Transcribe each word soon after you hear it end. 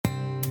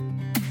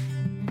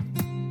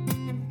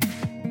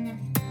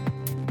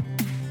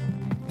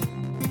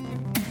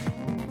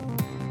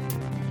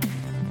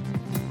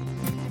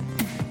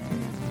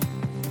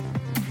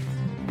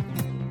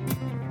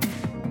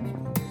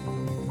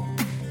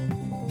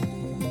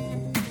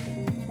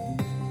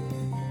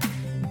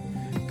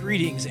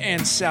Greetings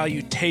and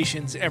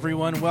salutations,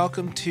 everyone.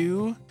 Welcome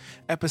to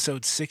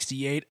episode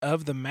 68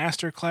 of the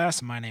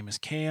Masterclass. My name is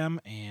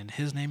Cam, and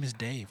his name is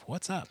Dave.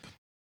 What's up?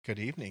 Good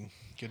evening.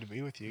 Good to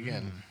be with you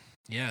again.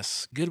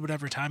 Yes, good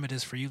whatever time it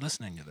is for you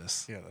listening to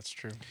this. Yeah, that's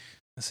true.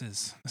 This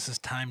is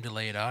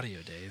time-delayed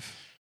audio, Dave.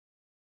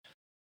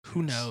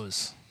 Who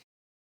knows?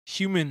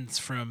 Humans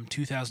from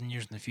 2,000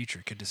 years in the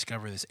future could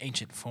discover this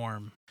ancient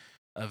form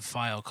of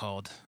file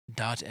called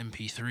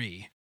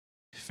 .mp3,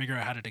 figure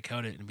out how to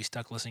decode it, and be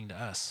stuck listening to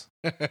us.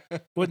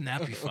 Wouldn't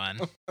that be fun?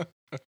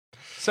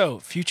 So,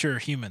 future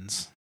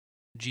humans,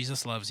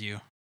 Jesus loves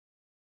you,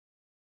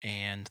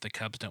 and the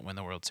Cubs don't win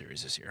the World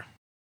Series this year.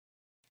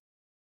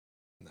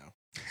 No.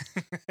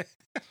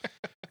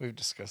 We've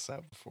discussed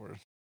that before.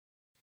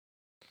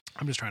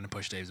 I'm just trying to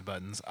push Dave's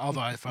buttons.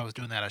 Although, if I was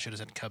doing that, I should have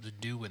said Cubs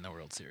do win the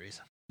World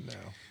Series.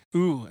 No.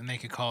 Ooh, and they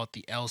could call it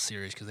the L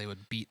Series because they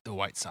would beat the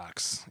White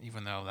Sox,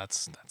 even though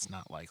that's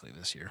not likely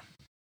this year.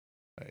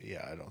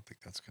 Yeah, I don't think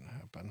that's going to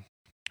happen.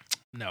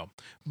 No,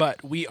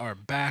 but we are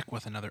back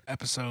with another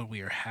episode. We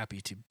are happy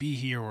to be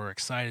here. We're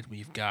excited.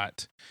 We've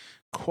got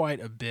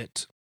quite a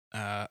bit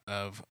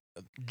of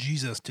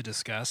Jesus to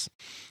discuss.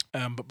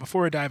 But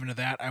before I dive into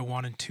that, I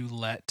wanted to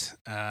let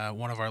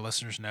one of our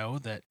listeners know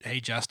that, hey,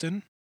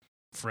 Justin,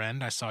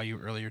 friend, I saw you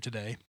earlier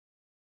today.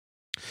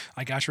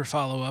 I got your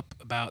follow-up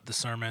about the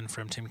sermon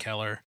from Tim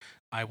Keller.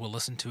 I will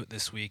listen to it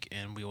this week,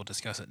 and we will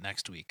discuss it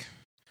next week.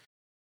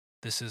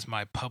 This is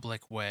my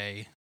public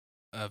way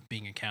of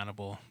being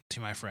accountable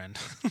to my friend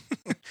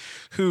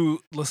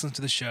who listens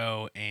to the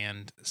show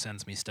and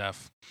sends me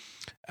stuff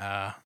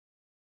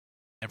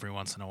every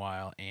once in a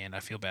while, and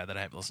I feel bad that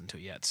I haven't listened to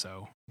it yet.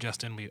 So,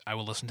 Justin, I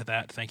will listen to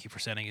that. Thank you for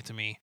sending it to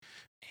me,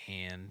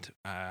 and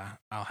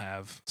I'll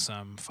have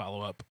some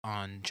follow-up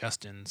on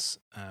Justin's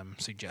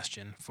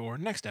suggestion for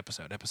next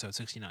episode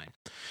 69.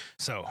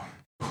 So,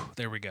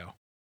 there we go.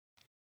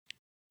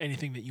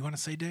 Anything that you want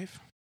to say, Dave?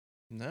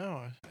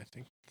 No, I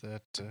think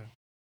that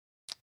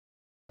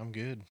I'm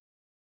good.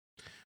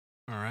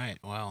 All right.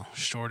 Well,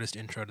 shortest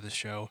intro to the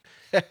show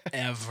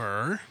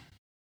ever.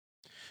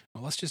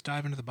 Well, let's just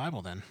dive into the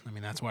Bible then. I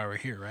mean, that's why we're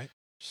here, right?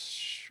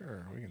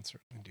 Sure, we can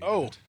certainly do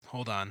Oh, that.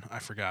 hold on. I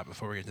forgot.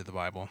 Before we get to the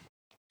Bible,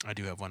 I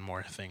do have one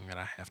more thing that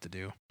I have to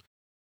do.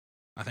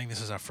 I think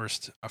this is a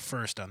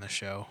first on this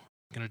show.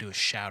 I'm going to do a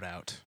shout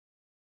out.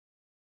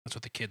 That's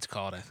what the kids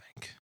call it, I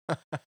think.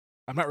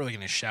 I'm not really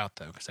going to shout,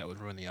 though, because that would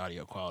ruin the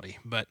audio quality.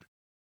 But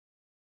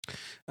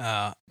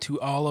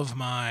to all of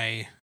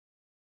my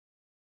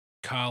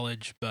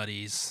college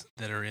buddies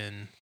that are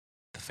in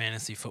the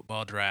fantasy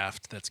football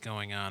draft that's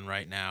going on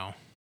right now,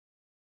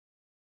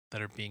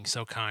 that are being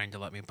so kind to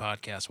let me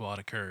podcast while it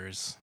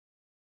occurs,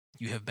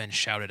 you have been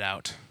shouted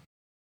out.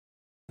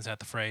 Is that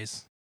the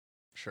phrase?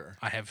 Sure.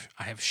 I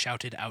have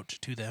shouted out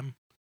to them.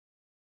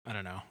 I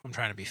don't know. I'm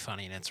trying to be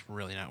funny, and it's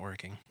really not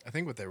working. I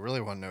think what they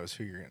really want to know is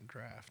who you're going to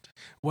draft.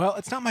 Well,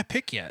 it's not my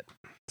pick yet,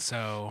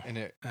 so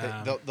And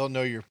they'll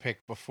know your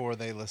pick before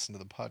they listen to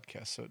the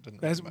podcast, so it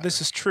doesn't really matter.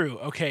 this is true.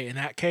 Okay, in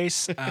that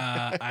case,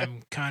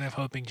 I'm kind of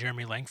hoping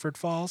Jeremy Langford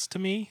falls to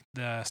me,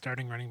 the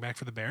starting running back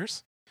for the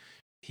Bears.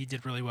 He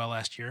did really well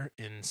last year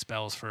in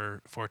spells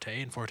for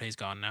Forte, and Forte's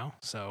gone now.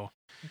 So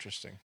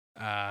Interesting.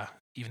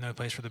 even though he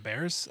plays for the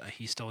Bears,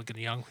 he's still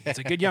he's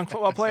a good young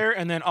football player.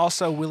 And then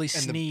also Willie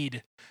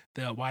Snead,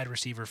 the wide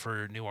receiver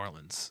for New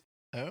Orleans.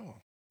 Oh.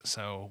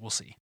 So we'll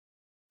see.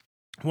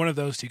 One of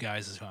those two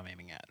guys is who I'm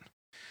aiming at.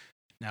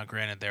 Now,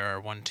 granted, there are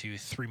 1, 2,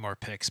 3 more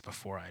picks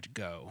before I'd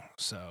go.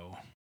 So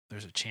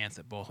there's a chance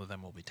that both of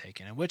them will be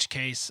taken. In which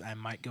case, I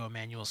might go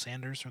Emmanuel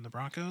Sanders from the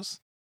Broncos.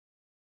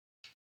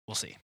 We'll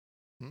see.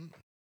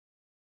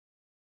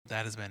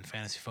 That has been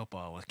Fantasy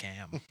Football with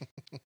Cam.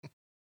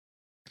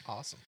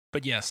 Awesome.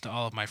 But yes, to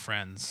all of my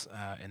friends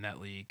in that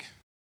league,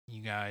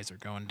 you guys are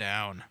going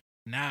down.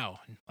 Now,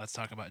 let's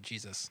talk about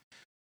Jesus.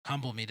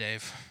 Humble me,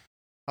 Dave.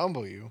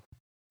 Humble you.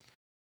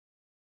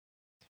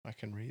 I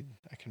can read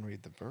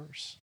the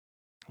verse.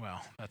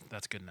 Well,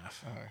 that's good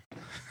enough. All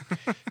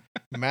right.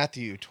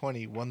 Matthew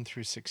 20, 1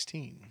 through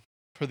 16.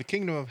 For the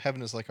kingdom of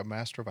heaven is like a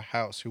master of a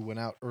house who went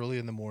out early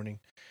in the morning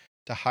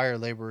to hire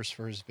laborers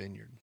for his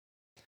vineyard.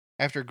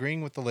 After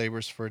agreeing with the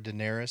laborers for a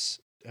denarius.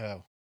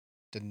 Yeah,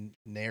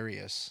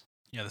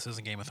 this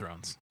isn't Game of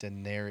Thrones.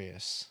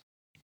 Denarius.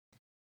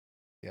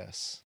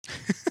 Yes.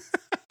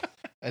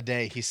 A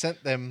day, he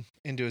sent them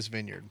into his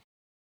vineyard.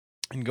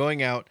 And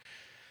going out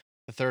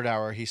the third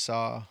hour, he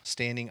saw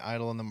standing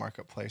idle in the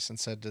marketplace and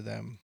said to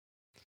them,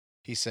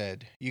 he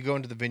said, you go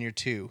into the vineyard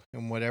too,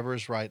 and whatever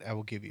is right I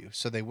will give you.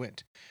 So they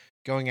went.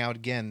 Going out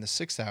again the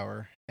 6th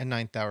hour and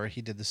 9th hour,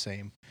 he did the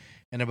same.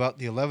 And about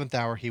the 11th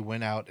hour, he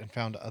went out and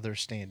found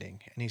others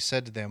standing. And he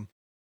said to them,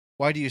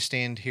 why do you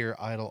stand here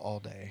idle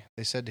all day?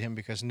 They said to him,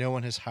 because no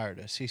one has hired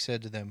us. He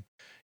said to them,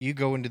 you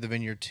go into the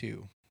vineyard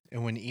too.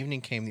 And when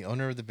evening came, the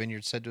owner of the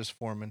vineyard said to his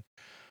foreman,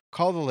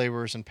 call the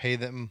laborers and pay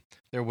them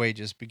their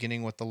wages,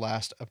 beginning with the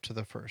last up to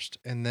the first.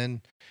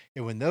 And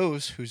when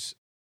those whose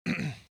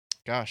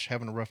Gosh,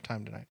 having a rough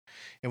time tonight.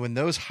 And when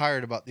those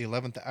hired about the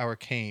 11th hour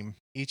came,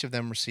 each of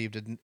them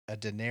received a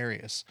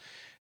denarius.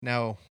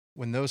 Now,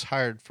 When those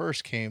hired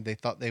first came, they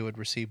thought they would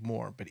receive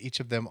more, but each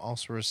of them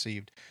also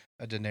received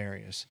a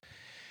denarius.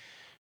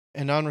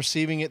 And on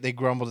receiving it, they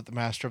grumbled at the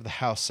master of the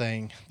house,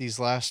 saying, 'These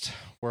last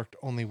worked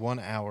only 1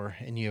 hour,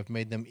 and you have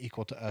made them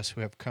equal to us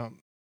who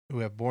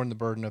have borne the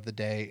burden of the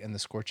day and the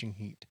scorching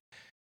heat.'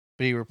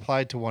 But he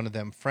replied to one of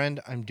them, 'Friend,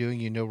 I'm doing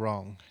you no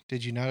wrong.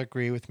 Did you not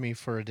agree with me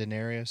for a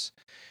denarius?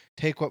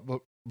 Take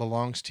what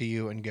belongs to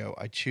you and go.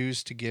 I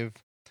choose to give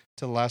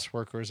to the last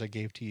worker as I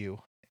gave to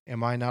you.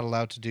 Am I not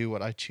allowed to do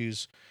what I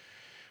choose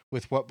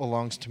with what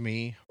belongs to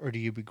me, or do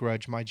you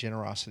begrudge my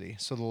generosity?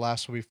 So the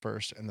last will be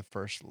first, and the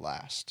first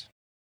last.'"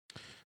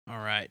 All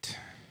right.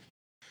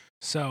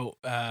 So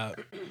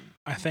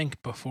I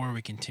think before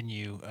we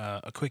continue,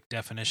 a quick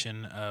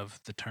definition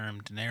of the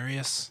term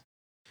denarius.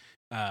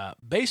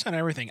 Based on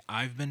everything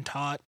I've been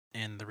taught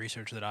and the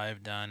research that I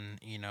have done,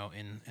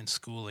 in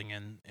schooling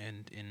and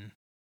in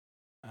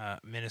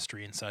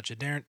ministry and such,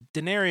 a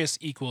denarius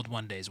equaled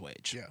 1 day's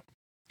wage. Yeah.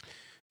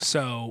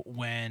 So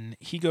when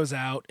he goes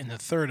out in the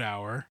third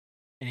hour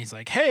and he's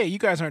like, "Hey, you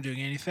guys aren't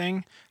doing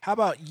anything. How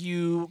about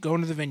you go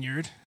into the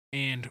vineyard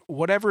and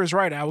whatever is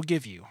right, I will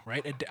give you,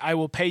 right? I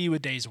will pay you a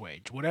day's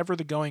wage. Whatever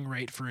the going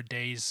rate for a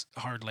day's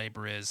hard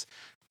labor is,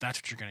 that's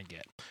what you're going to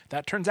get."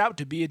 That turns out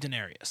to be a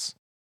denarius,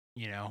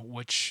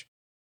 which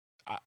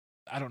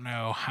I don't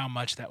know how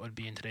much that would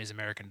be in today's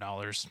American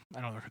dollars.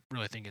 I don't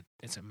really think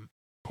it's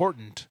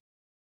important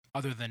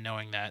other than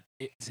knowing that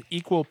it's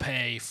equal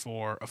pay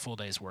for a full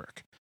day's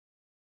work.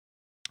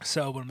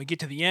 So when we get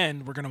to the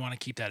end, we're going to want to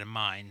keep that in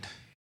mind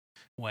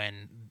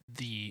when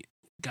the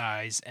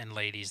guys and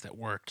ladies that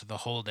worked the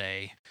whole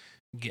day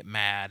get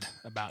mad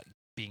about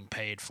being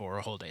paid for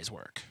a whole day's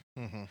work.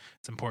 Mm-hmm.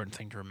 It's an important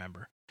thing to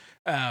remember.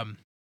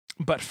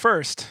 But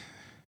first,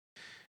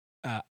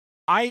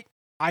 I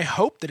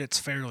hope that it's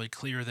fairly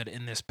clear that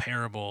in this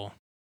parable,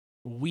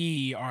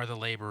 we are the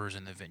laborers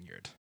in the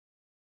vineyard.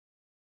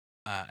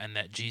 And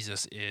that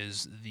Jesus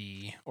is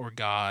or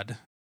God,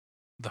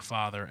 the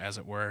Father, as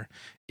it were,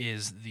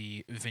 is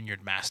the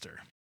vineyard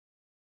master.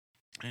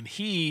 And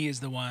he is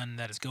the one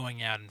that is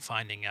going out and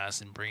finding us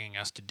and bringing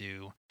us to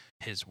do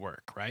his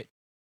work, right?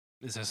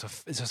 Is this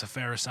a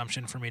fair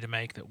assumption for me to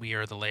make, that we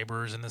are the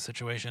laborers in this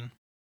situation?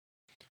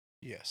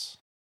 Yes.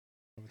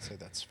 I would say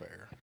that's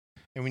fair.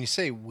 And when you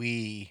say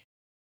we,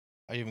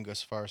 I even go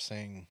so far as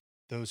saying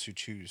those who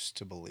choose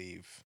to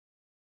believe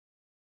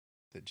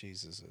that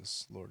Jesus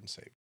is Lord and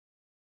Savior.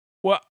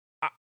 Well,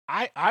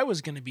 I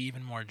was going to be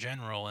even more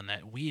general in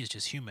that we is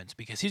just humans,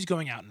 because he's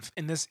going out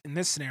in this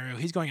scenario,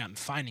 he's going out and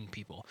finding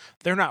people.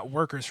 They're not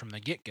workers from the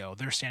get-go.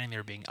 They're standing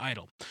there being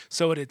idle.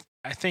 So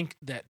I think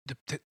that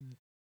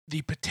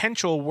the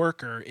potential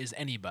worker is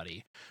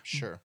anybody.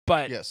 Sure.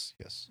 But yes.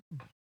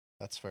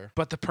 That's fair.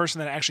 But the person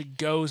that actually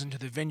goes into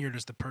the vineyard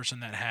is the person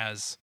that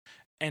has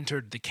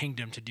entered the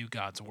kingdom to do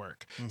God's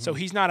work. Mm-hmm. So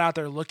he's not out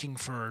there looking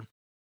for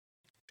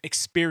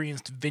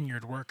experienced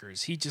vineyard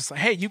workers. He just like,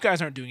 "Hey, you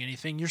guys aren't doing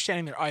anything. You're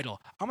standing there idle.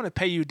 I'm going to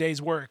pay you a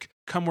day's work.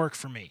 Come work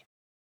for me."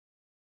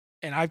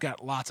 And I've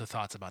got lots of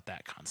thoughts about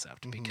that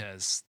concept, mm-hmm.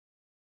 because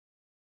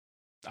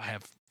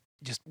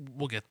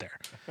we'll get there.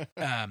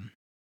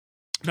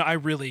 No, I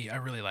really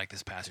like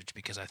this passage,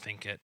 because I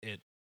think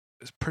it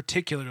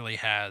particularly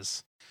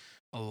has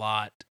a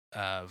lot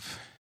of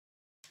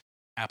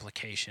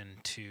application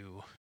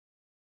to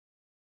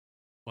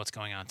what's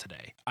going on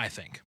today, I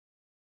think.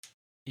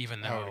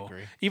 Even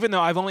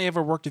though I've only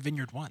ever worked a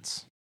vineyard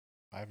once.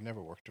 I've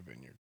never worked a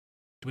vineyard.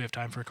 Do we have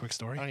time for a quick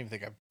story? I don't even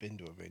think I've been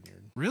to a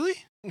vineyard. Really?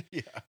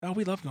 Yeah. Oh,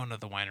 we love going to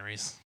the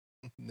wineries.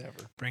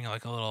 Never. Bring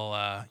like a little,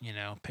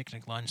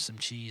 picnic lunch, some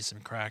cheese,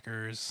 some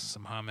crackers,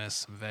 some hummus,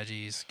 some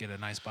veggies, get a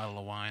nice bottle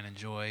of wine,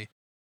 enjoy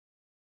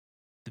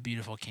the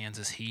beautiful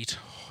Kansas heat.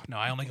 No,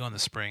 I only go in the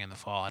spring and the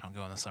fall. I don't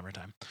go in the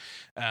summertime.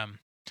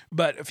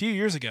 But a few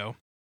years ago,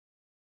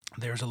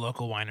 there's a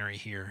local winery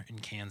here in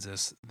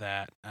Kansas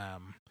that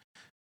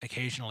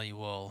occasionally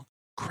will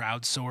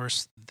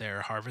crowdsource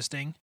their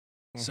harvesting.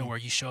 Mm-hmm. So where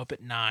you show up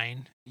at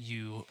 9,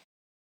 you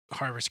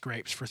harvest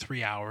grapes for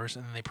 3 hours,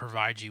 and then they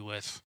provide you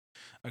with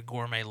a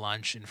gourmet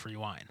lunch and free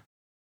wine.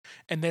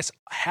 And this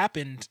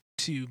happened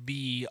to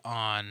be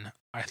on,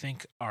 I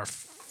think, our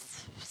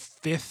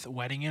 5th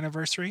wedding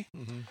anniversary.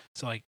 Mm-hmm.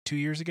 So like 2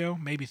 years ago,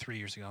 maybe 3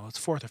 years ago.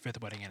 It's 4th or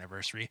 5th wedding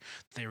anniversary.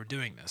 They were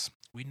doing this.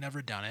 We'd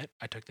never done it.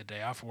 I took the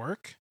day off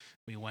work.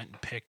 We went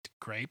and picked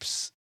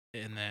grapes,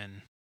 and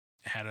then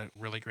had a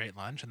really great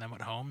lunch, and then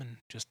went home and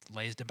just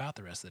lazed about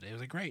the rest of the day. It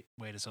was a great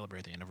way to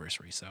celebrate the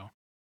anniversary. So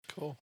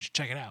cool. You should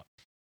check it out.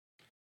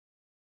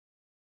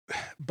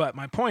 But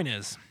my point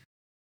is,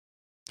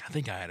 I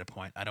think I had a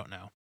point. I don't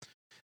know.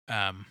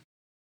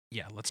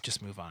 Yeah, let's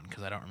just move on,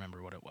 because I don't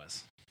remember what it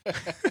was.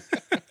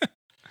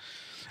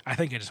 I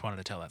think I just wanted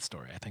to tell that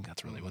story. I think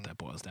that's really what that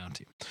boils down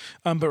to.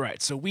 But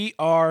right, so we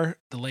are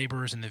the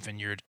laborers in the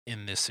vineyard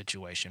in this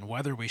situation.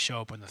 Whether we show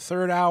up in the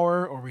 3rd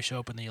hour or we show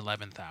up in the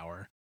 11th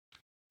hour,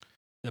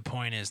 the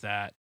point is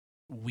that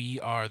we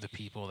are the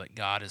people that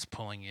God is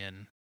pulling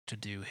in to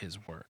do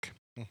his work.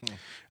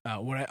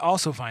 Mm-hmm. What I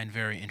also find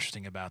very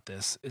interesting about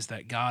this is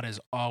that God is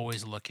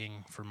always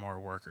looking for more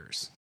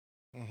workers.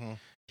 Mm-hmm.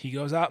 He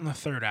goes out in the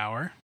third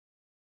hour,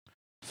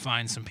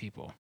 finds some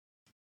people.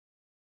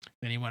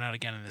 Then he went out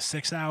again in the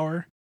 6th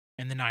hour,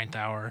 and the 9th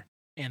hour,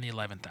 and the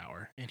 11th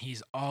hour. And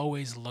he's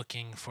always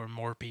looking for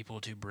more people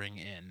to bring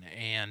in.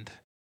 And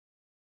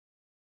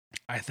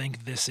I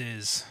think this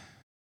is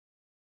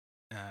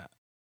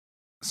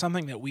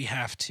something that we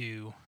have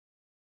to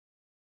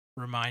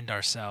remind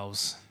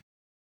ourselves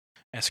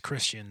as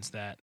Christians,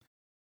 that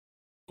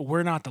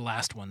we're not the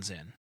last ones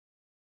in.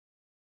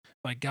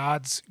 Like,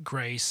 God's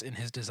grace and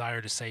his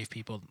desire to save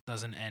people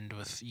doesn't end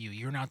with you.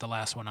 You're not the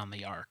last one on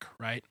the ark,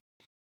 right?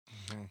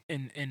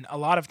 Mm-hmm. And a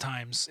lot of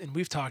times, and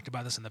we've talked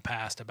about this in the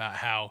past, about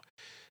how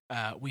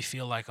we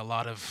feel like a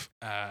lot of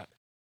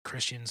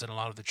Christians and a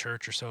lot of the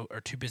church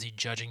are too busy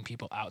judging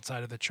people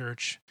outside of the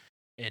church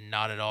and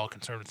not at all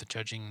concerned with the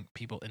judging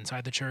people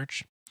inside the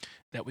church,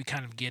 that we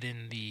kind of get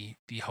in the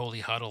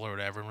holy huddle or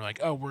whatever, and we're like,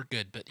 oh, we're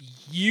good, but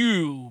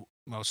you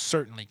most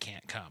certainly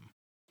can't come.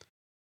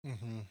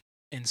 Mm-hmm.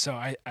 And so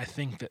I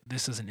think that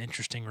this is an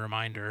interesting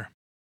reminder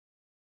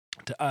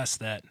to us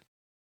that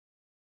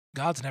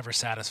God's never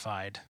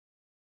satisfied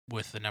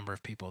with the number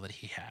of people that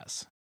he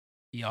has.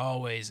 He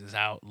always is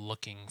out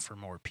looking for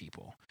more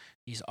people.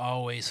 He's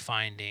always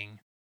finding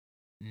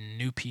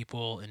new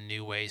people and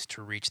new ways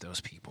to reach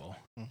those people.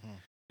 Mm-hmm.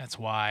 That's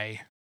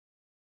why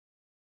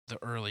the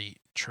early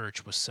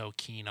church was so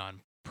keen on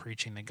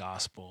preaching the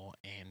gospel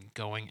and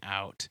going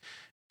out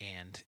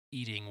and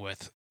eating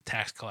with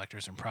tax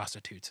collectors and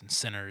prostitutes and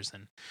sinners,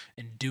 and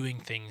doing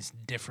things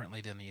differently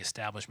than the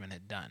establishment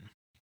had done.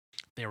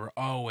 They were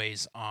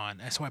always on.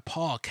 That's why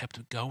Paul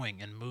kept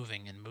going and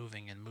moving and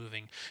moving and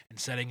moving and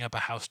setting up a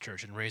house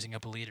church and raising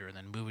up a leader and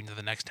then moving to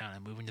the next town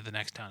and moving to the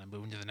next town and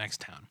moving to the next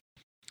town.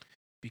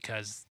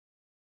 Because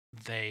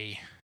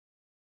they,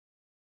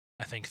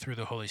 I think through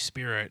the Holy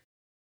Spirit,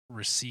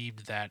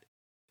 received that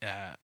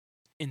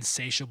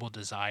insatiable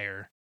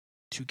desire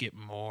to get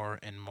more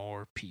and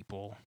more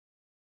people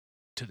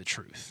to the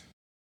truth.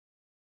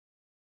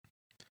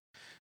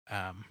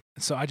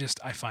 So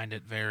I find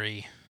it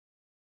very,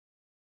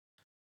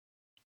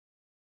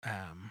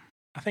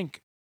 I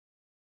think,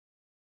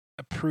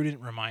 a prudent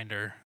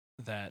reminder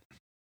that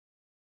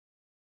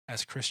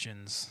as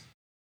Christians,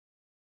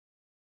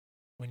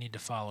 we need to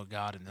follow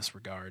God in this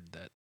regard,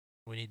 that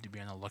we need to be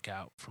on the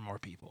lookout for more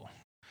people.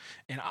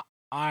 And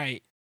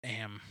I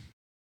am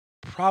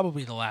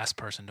probably the last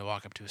person to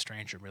walk up to a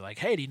stranger and be like,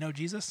 hey, do you know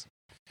Jesus?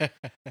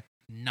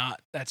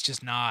 That's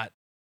just not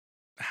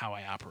how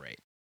I operate.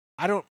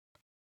 I'm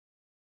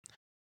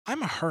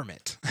a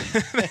hermit,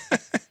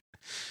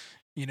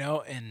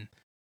 and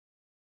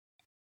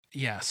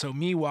yeah, so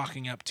me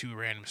walking up to a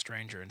random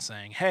stranger and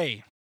saying,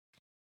 hey,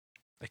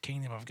 the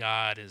kingdom of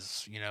God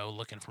is,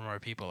 looking for more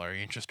people. Are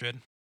you interested?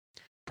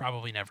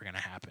 Probably never going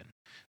to happen.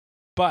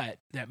 But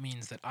that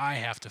means that I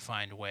have to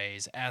find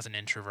ways, as an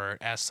introvert,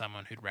 as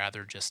someone who'd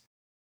rather just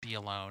be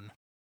alone,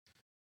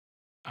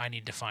 I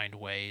need to find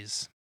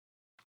ways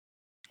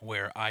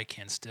where I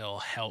can still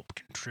help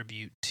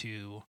contribute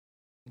to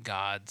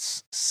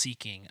God's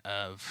seeking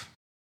of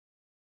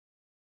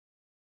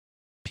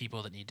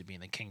people that need to be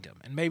in the kingdom.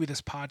 And maybe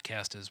this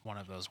podcast is one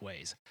of those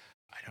ways.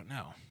 I don't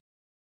know.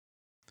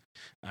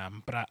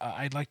 But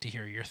I'd like to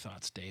hear your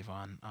thoughts, Dave,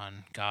 on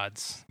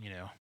God's,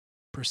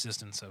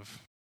 persistence of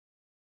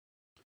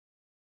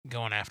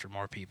going after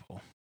more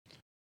people.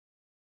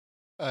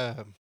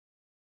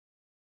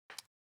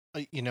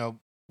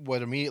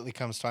 What immediately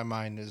comes to my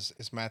mind is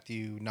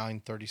Matthew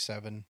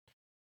 9:37.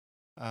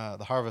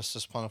 The harvest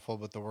is plentiful,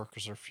 but the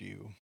workers are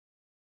few.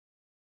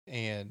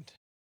 And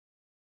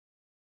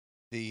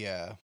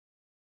the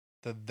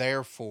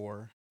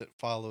therefore that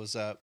follows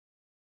up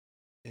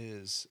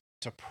is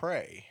to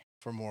pray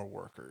for more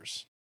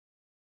workers.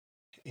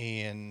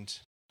 And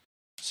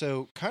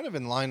so, kind of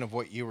in line of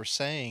what you were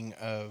saying,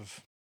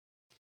 of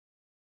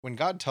when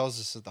God tells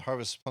us that the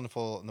harvest is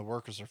plentiful and the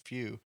workers are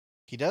few,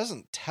 he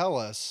doesn't tell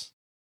us,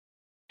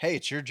 hey,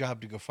 it's your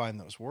job to go find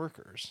those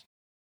workers.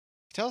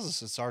 He tells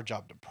us it's our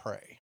job to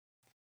pray.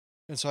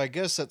 And so I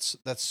guess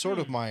that's sort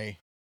of my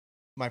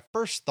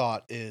first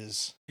thought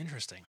is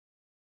interesting.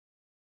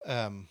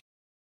 And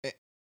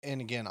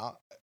again,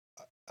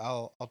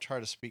 I'll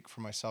try to speak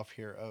for myself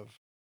here.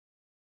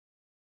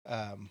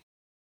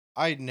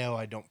 I know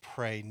I don't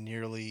pray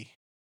nearly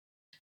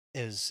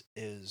as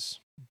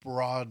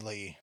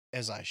broadly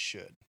as I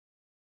should.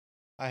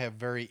 I have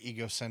very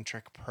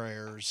egocentric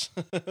prayers,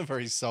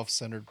 very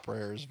self-centered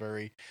prayers,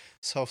 very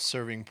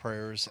self-serving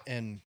prayers,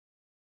 and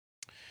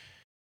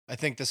I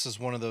think this is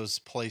one of those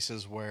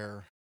places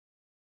where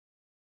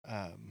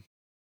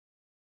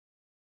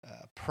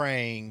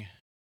praying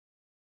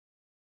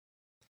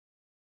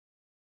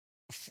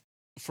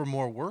for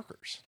more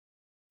workers,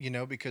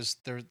 because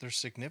there's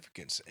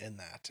significance in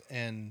that.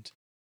 And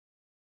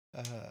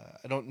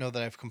I don't know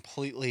that I've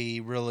completely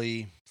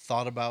really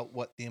thought about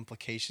what the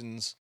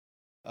implications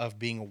of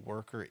being a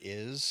worker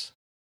is,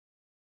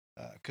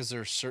 because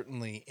there's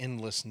certainly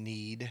endless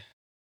need.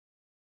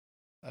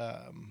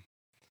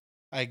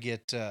 I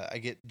get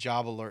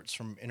job alerts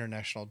from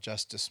International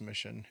Justice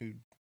Mission, who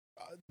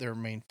their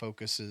main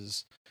focus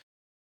is,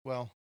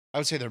 well, I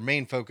would say their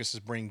main focus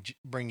is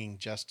bringing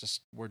justice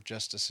where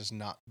justice has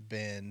not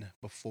been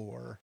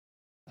before,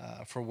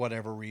 for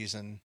whatever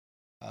reason.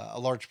 A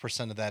large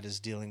percent of that is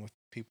dealing with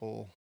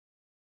people,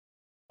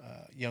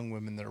 young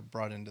women that are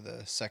brought into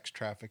the sex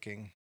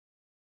trafficking.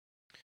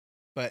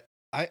 But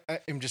I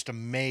am just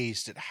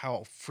amazed at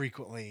how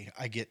frequently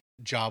I get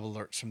job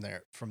alerts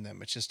from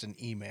them. It's just an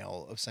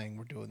email of saying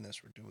we're doing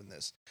this,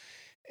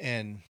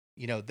 and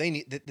they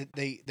need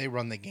they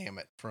run the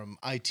gamut from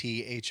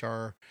IT,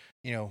 HR.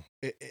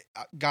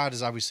 God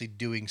is obviously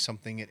doing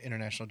something at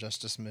International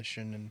Justice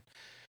Mission,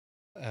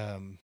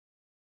 and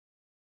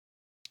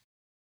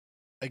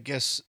I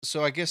guess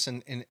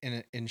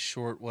in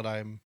short, what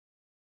I'm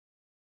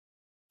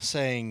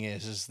saying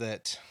is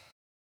that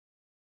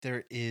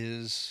there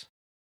is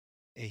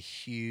a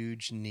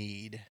huge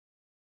need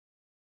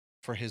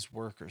for his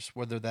workers,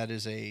 whether that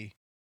is a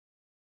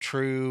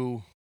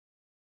true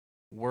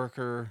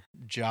worker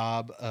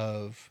job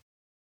of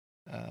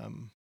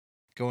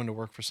going to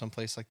work for some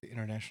place like the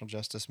International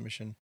Justice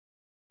Mission,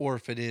 or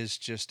if it is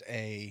just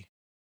a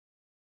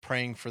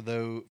praying for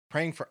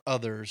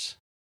others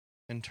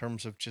in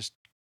terms of just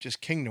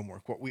kingdom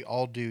work, what we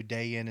all do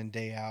day in and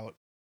day out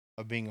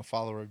of being a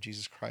follower of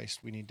Jesus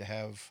Christ. We need to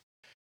have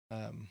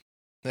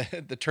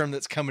the term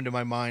that's coming to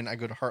my mind. I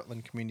go to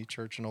Heartland Community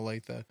Church in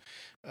Olathe,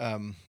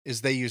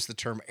 is they use the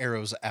term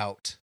arrows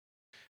out.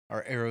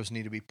 Our arrows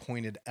need to be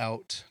pointed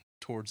out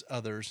towards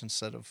others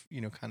instead of,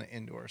 kind of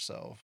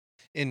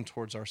in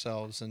towards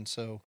ourselves. And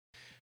so,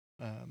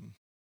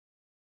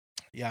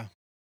 yeah,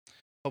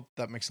 hope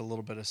that makes a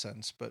little bit of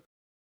sense, but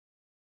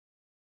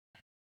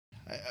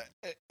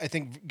I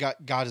think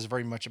God is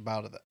very much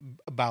about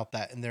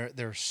that. And there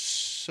are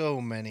so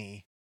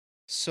many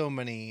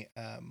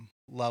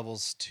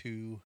levels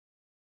to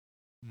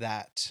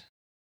that.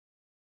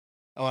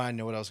 Oh, I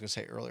know what I was going to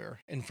say earlier.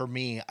 And for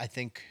me, I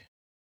think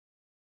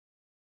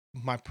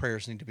my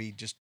prayers need to be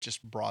just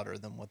broader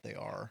than what they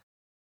are,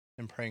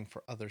 and praying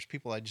for others,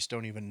 people I just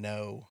don't even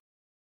know,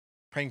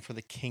 praying for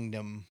the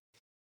kingdom.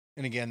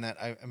 And again, that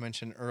I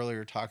mentioned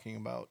earlier, talking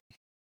about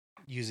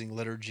using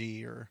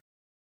liturgy or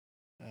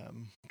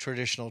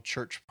traditional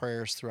church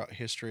prayers throughout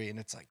history. And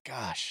it's like,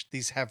 gosh,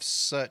 these have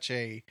such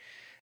a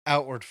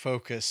outward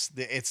focus.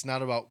 It's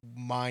not about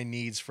my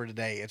needs for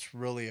today. It's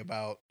really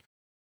about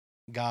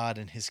God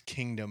and his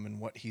kingdom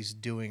and what he's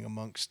doing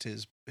amongst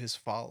his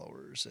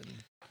followers.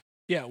 And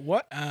yeah,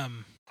 what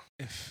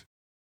if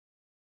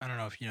I don't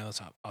know if you know this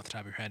off the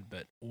top of your head,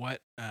 but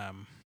what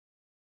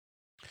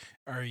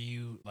are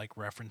you like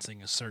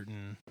referencing a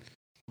certain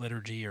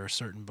liturgy or a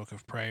certain book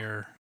of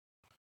prayer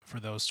for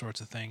those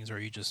sorts of things, or are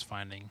you just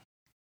finding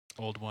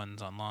old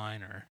ones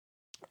online? Or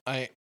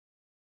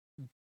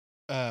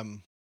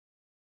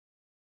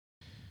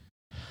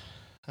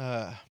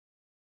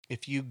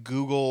if you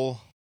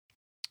Google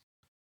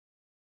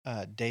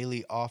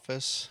daily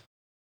office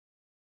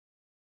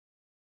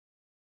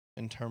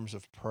in terms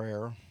of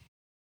prayer.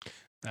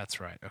 That's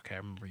right. Okay, I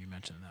remember you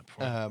mentioned that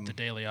before. The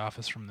daily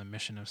office from the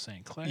Mission of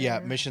St. Clair. Yeah,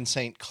 Mission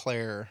St.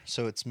 Clair.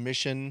 So it's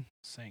Mission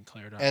St.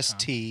 Clair.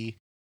 STCLARE.com.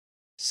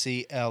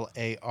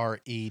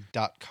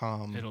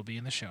 It'll be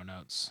in the show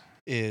notes.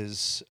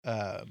 Is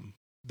the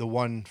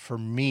one for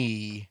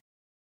me.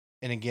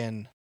 And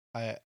again,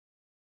 I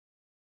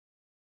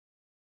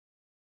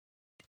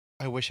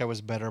wish I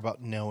was better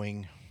about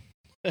knowing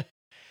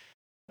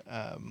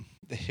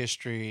the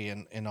history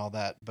and all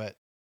that, but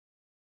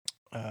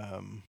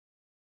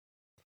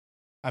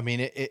I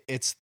mean,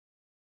 it's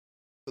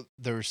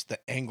there's the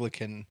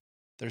Anglican,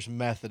 there's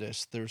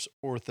Methodist, there's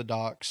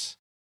Orthodox.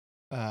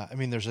 I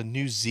mean, there's a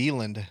New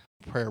Zealand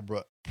prayer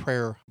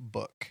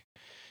book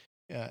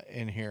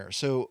in here.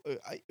 So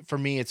for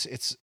me,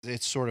 it's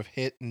sort of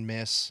hit and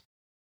miss.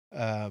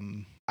 I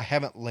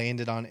haven't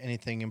landed on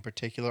anything in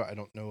particular. I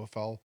don't know if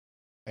I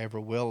ever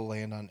will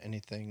land on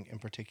anything in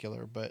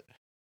particular, but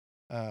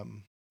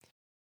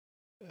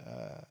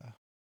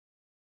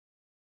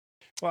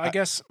well, I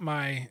guess if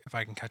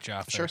I can cut you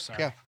off there, sure,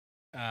 sorry.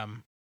 Yeah.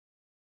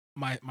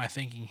 My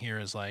thinking here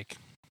is like,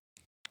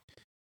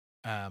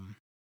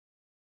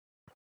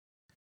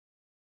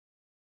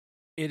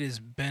 it has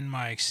been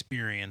my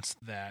experience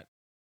that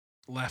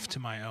left to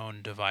my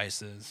own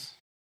devices,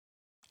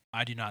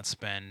 I do not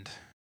spend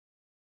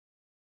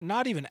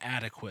not even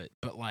adequate,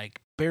 but like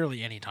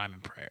barely any time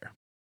in prayer,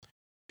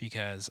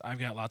 because I've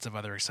got lots of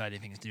other exciting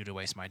things to do to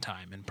waste my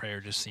time, and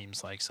prayer just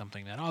seems like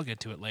something that I'll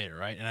get to it later,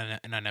 right?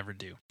 And I never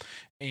do.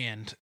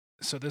 And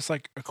so this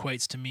like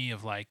equates to me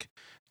of like,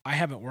 I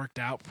haven't worked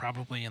out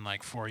probably in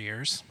like 4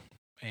 years,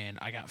 and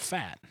I got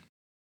fat.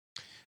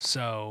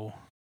 So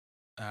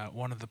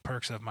one of the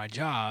perks of my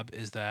job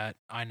is that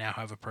I now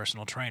have a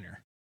personal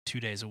trainer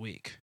 2 days a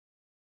week.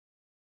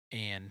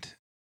 And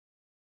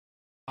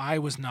I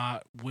was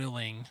not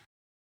willing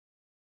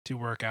to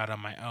work out on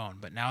my own,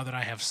 but now that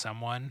I have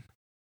someone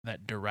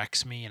that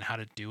directs me in how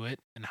to do it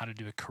and how to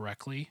do it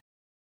correctly,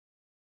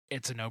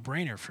 it's a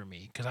no-brainer for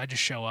me because I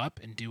just show up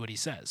and do what he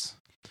says.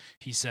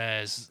 He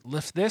says,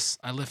 lift this,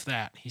 I lift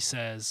that. He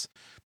says,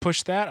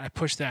 push that, I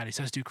push that. He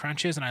says, do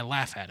crunches, and I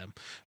laugh at him.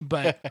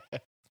 But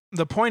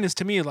the point is,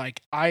 to me,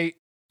 like,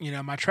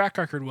 my track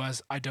record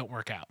was I don't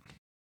work out.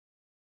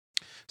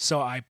 So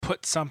I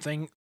put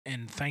something,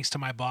 and thanks to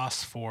my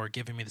boss for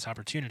giving me this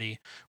opportunity,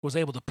 was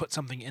able to put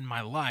something in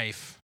my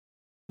life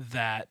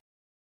that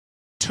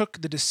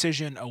took the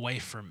decision away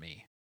from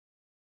me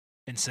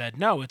and said,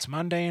 no, it's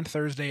Monday and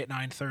Thursday at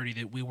 9:30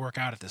 that we work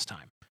out at this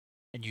time.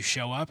 And you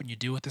show up and you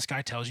do what this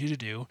guy tells you to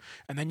do.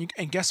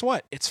 And guess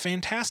what? It's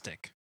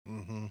fantastic.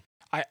 Mm-hmm.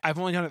 I've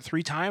only done it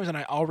 3 times and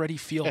I already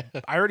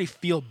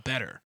feel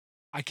better.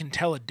 I can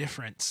tell a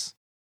difference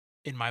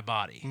in my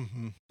body.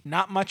 Mm-hmm.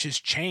 Not much has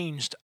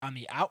changed on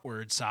the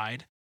outward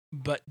side,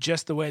 but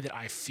just the way that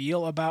I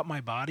feel about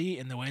my body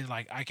and the way that,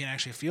 like, I can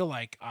actually feel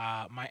like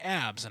my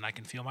abs, and I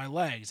can feel my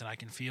legs, and I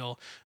can feel,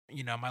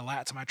 my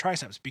lats and my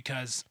triceps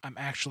because I'm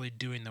actually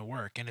doing the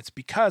work. And it's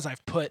because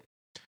I've put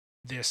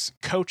this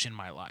coach in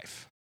my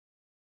life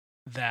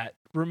that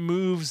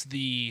removes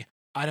the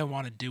I don't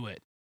want to do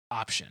it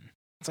option.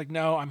 It's like,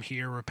 no, I'm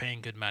here. We're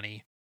paying good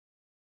money.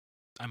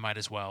 I might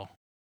as well.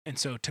 And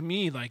so to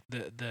me, like,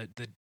 the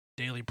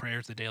daily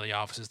prayers, the daily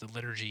offices, the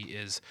liturgy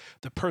is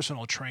the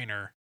personal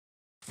trainer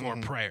for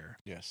prayer.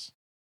 Yes.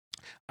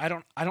 I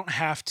don't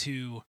have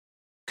to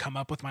come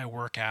up with my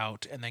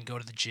workout and then go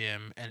to the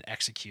gym and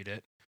execute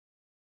it.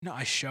 No,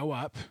 I show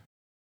up.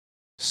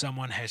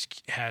 Someone has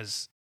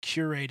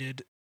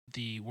curated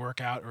the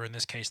workout, or in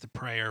this case, the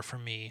prayer for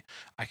me.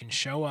 I can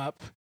show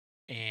up,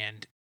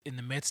 and in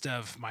the midst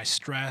of my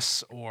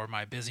stress or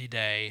my busy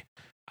day,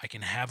 I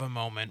can have a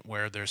moment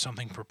where there's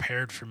something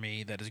prepared for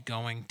me that is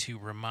going to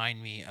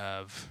remind me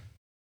of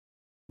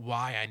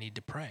why I need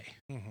to pray.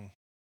 Mm-hmm.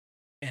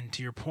 And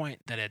to your point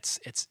that it's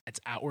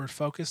outward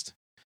focused,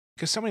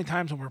 because so many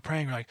times when we're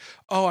praying, we're like,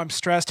 oh, I'm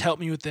stressed, help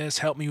me with this,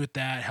 help me with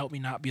that, help me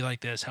not be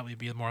like this, help me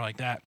be more like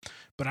that.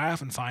 But I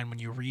often find when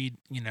you read,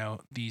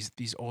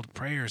 these old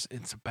prayers,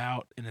 it's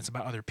about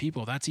other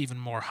people. That's even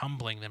more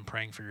humbling than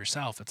praying for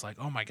yourself. It's like,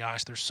 oh my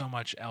gosh, there's so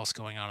much else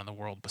going on in the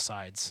world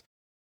besides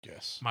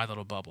my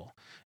little bubble.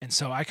 And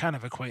so I kind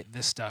of equate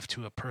this stuff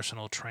to a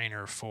personal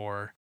trainer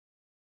for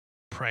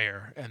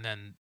prayer. And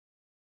then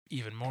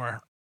even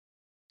more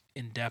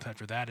in depth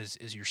after that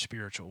is your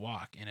spiritual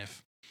walk. And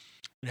if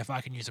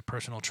I can use a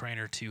personal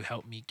trainer to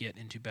help me get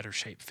into better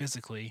shape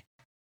physically,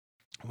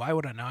 why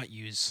would I not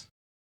use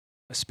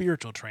a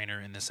spiritual trainer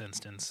in this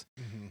instance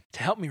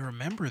to help me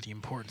remember the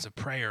importance of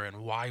prayer and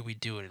why we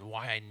do it and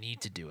why I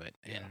need to do it?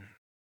 Yeah. And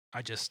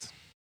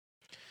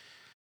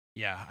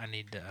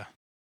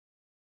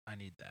I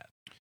need that.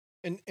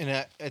 And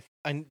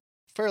I'm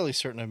fairly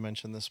certain I've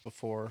mentioned this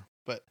before,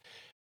 but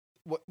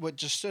what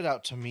just stood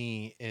out to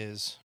me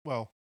is,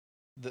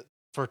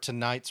 for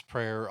tonight's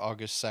prayer,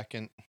 August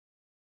 2nd,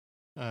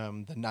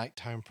 the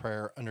nighttime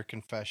prayer under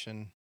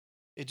confession,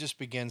 it just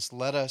begins,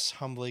 let us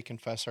humbly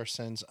confess our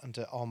sins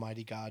unto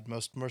Almighty God,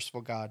 most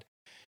merciful God.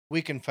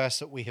 We confess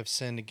that we have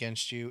sinned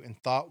against you in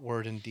thought,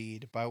 word, and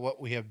deed, by what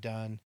we have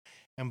done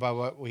and by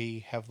what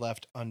we have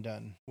left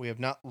undone. We have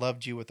not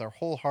loved you with our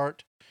whole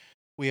heart.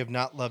 We have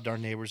not loved our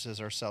neighbors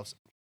as ourselves.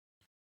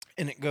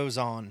 And it goes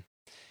on.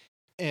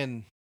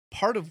 And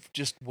part of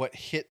just what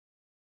hit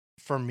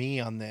for me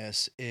on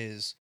this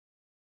is,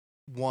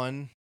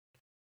 one,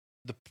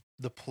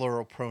 the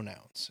plural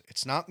pronouns.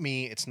 It's not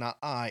me, it's not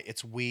I,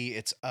 it's we,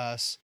 it's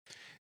us.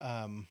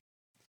 And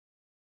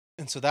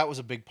so that was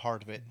a big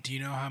part of it. Do you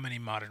know how many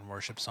modern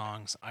worship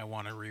songs I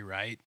want to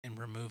rewrite and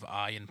remove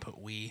I and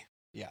put we?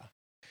 Yeah.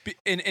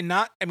 And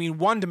not,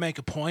 one, to make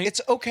a point.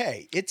 It's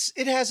okay. It's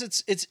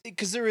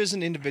because there is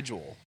an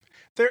individual.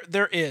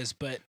 There is,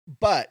 but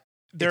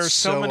there are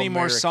so many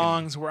more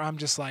songs where I'm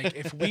just like,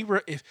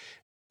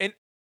 and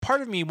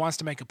part of me wants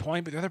to make a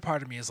point, but the other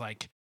part of me is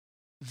like,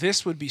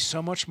 this would be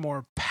so much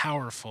more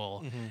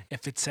powerful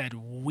if it said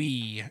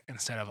we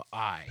instead of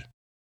I.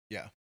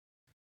 Yeah.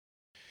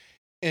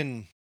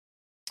 And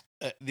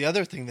the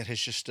other thing that has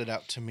just stood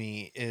out to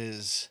me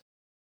is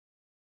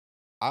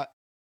I'm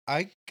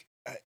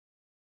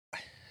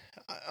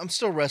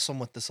still wrestling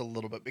with this a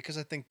little bit, because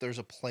I think there's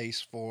a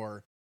place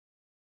for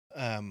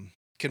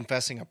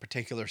confessing a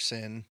particular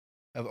sin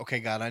of, okay,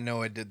 God, I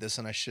know I did this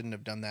and I shouldn't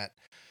have done that.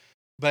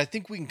 But I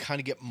think we can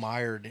kind of get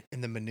mired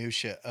in the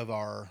minutia of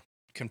our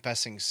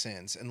confessing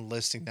sins and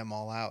listing them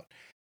all out.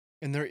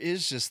 And there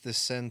is just this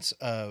sense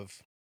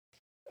of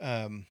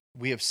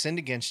we have sinned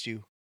against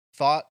you,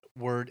 thought,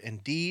 word,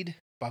 and deed,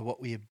 by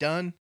what we have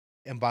done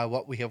and by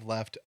what we have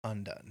left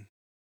undone.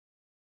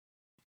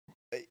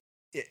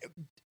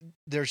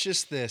 There's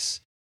just this,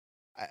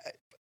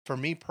 for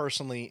me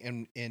personally,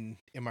 in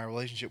my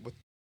relationship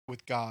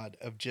with God,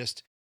 of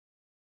just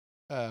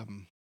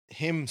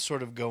him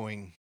sort of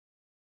going,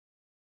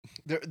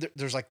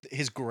 there's like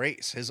his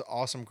grace, his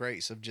awesome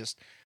grace of just,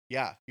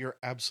 yeah, you're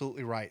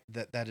absolutely right,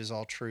 that is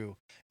all true,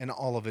 and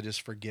all of it is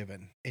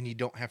forgiven, and you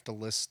don't have to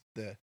list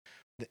the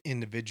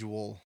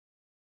individual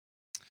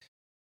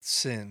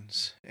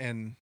sins.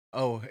 And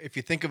if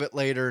you think of it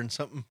later and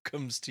something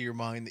comes to your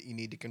mind that you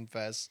need to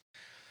confess,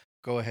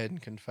 go ahead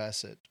and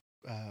confess it.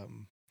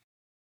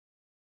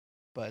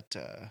 But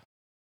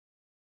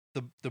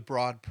the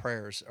broad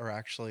prayers are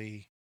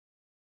actually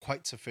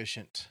quite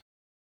sufficient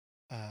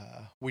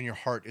when your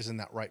heart is in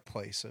that right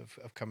place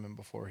of coming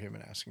before Him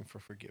and asking for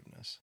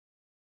forgiveness.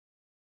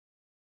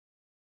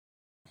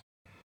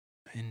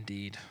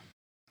 Indeed.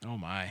 Oh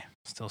my.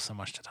 Still so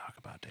much to talk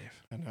about,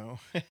 Dave. I know.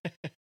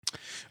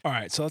 All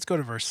right, so let's go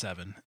to verse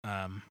 7.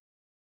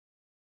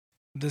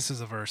 This is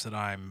a verse that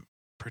I'm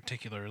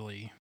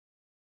particularly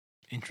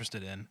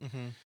interested in.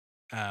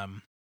 Mm-hmm.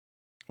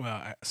 Well,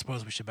 I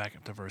suppose we should back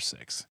up to verse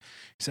 6.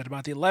 He said,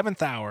 about the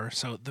 11th hour,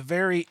 so the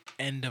very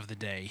end of the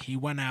day, he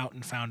went out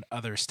and found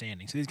others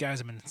standing. So these guys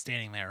have been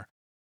standing there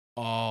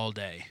all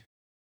day.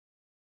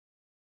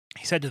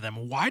 He said to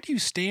them, why do you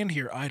stand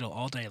here idle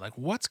all day? Like,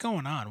 what's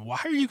going on? Why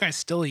are you guys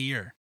still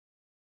here?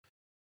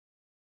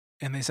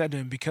 And they said to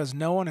him, because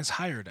no one has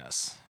hired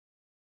us.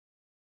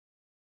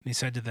 And he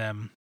said to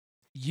them,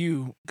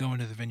 you go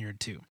into the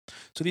vineyard too.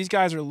 So these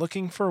guys are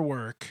looking for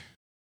work,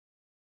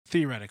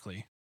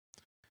 theoretically,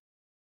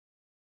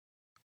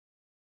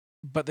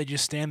 but they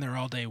just stand there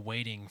all day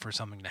waiting for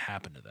something to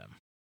happen to them.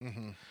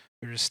 Mm-hmm.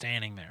 They're just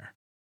standing there,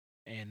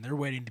 and they're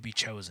waiting to be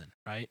chosen,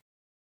 right?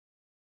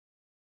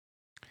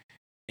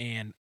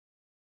 And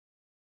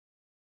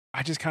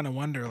I just kind of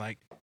wonder, like,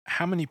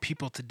 how many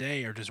people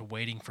today are just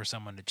waiting for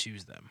someone to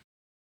choose them?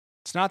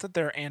 It's not that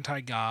they're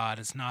anti-God.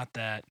 It's not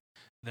that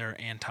they're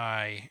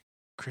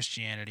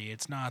anti-Christianity.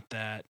 It's not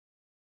that.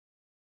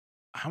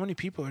 How many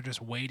people are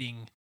just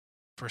waiting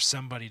for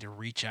somebody to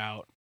reach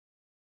out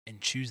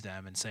and choose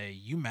them and say,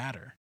 you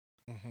matter.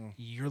 Mm-hmm.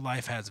 Your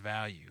life has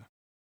value.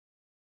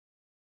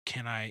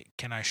 Can I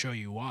show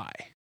you why?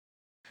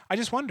 I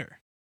just wonder.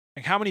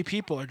 Like, how many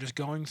people are just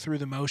going through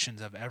the motions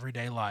of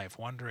everyday life,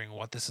 wondering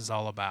what this is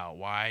all about?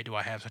 Why do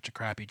I have such a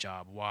crappy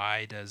job?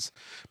 Why does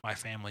my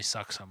family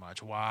suck so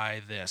much?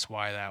 Why this?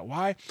 Why that?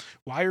 Why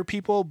are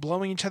people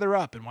blowing each other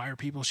up? And why are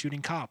people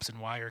shooting cops? And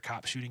why are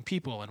cops shooting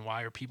people? And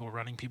why are people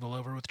running people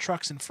over with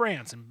trucks in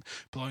France and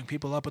blowing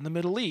people up in the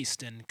Middle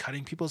East and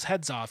cutting people's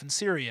heads off in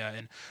Syria?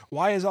 And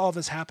why is all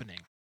this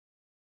happening?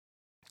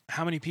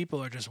 How many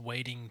people are just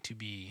waiting to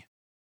be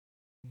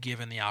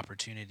given the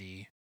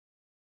opportunity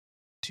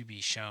to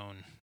be shown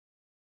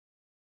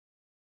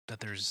that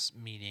there's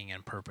meaning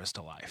and purpose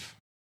to life?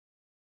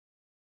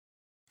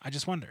 I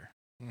just wonder.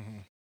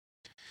 Mm-hmm.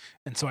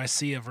 And so I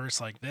see a verse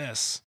like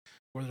this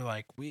where they're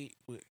like, we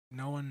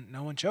no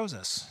one chose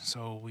us,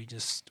 so we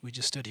just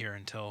stood here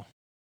until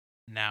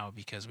now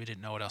because we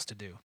didn't know what else to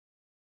do.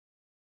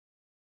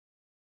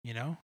 You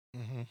know?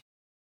 Mm-hmm.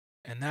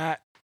 And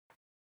that,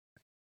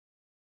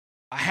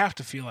 I have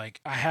to feel like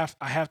I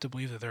have to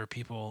believe that there are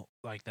people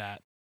like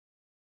that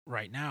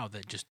right now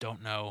that just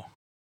don't know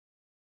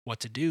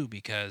what to do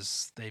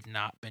because they've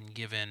not been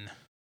given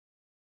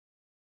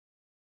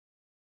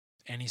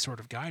any sort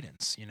of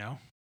guidance, you know?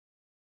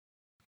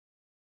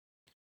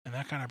 And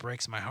that kind of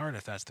breaks my heart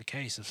if that's the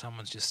case. If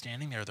someone's just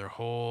standing there their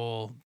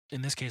whole,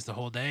 in this case, the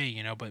whole day,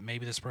 you know, but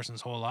maybe this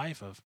person's whole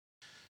life of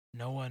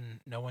no one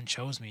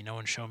chose me, no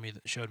one showed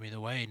me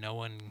the way, no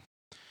one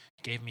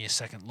gave me a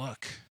second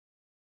look.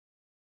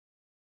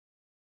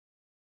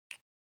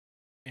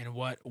 And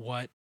what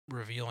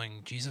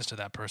revealing Jesus to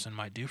that person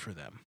might do for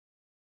them.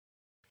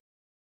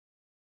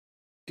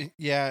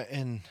 Yeah,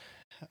 and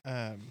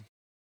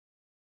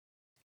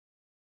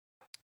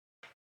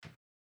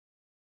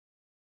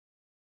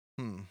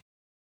and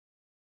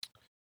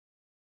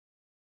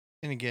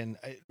again,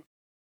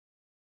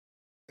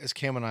 as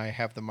Cam and I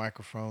have the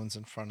microphones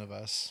in front of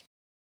us,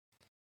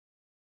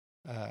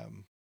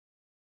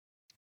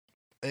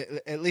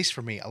 at least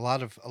for me, a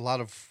lot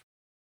of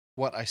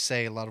what I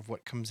say, a lot of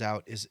what comes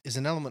out is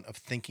an element of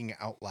thinking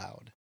out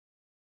loud,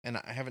 and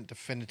I haven't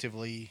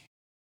definitively,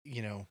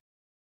 you know.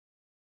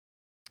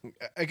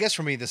 I guess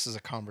for me, this is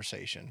a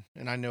conversation,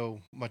 and I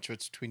know much of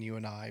it's between you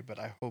and I, but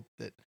I hope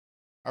that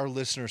our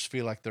listeners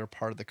feel like they're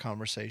part of the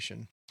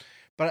conversation.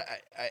 But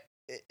I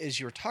as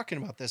you were talking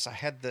about this, I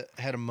had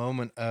a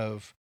moment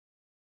of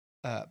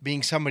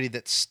being somebody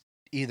that's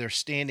either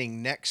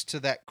standing next to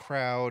that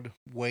crowd,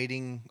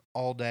 waiting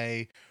all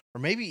day,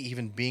 or maybe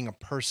even being a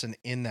person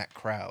in that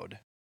crowd.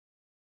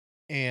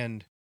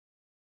 And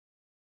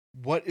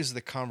what is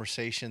the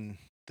conversation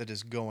that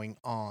is going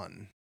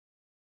on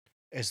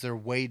as they're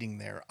waiting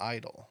there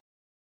idle?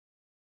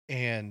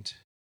 And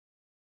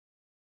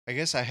I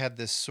guess I had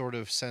this sort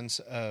of sense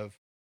of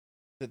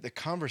that the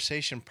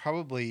conversation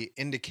probably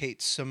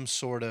indicates some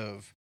sort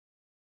of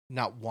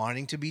not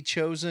wanting to be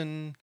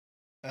chosen.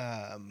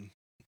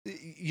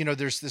 You know,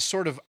 there's this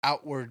sort of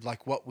outward,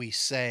 like what we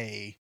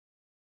say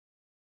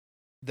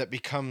that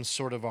becomes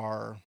sort of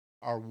our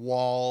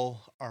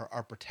wall,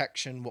 our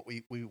protection, what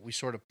we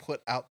sort of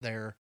put out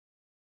there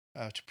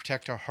to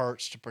protect our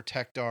hearts, to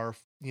protect our,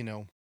 you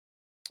know,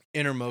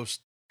 innermost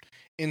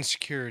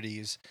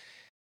insecurities.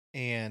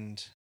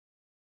 And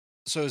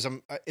so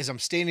as I'm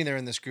standing there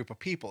in this group of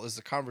people, is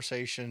the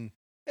conversation,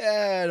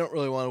 I don't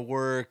really want to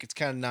work. It's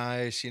kind of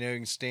nice, you know, you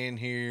can stand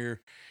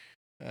here,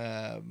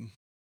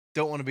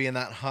 don't want to be in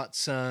that hot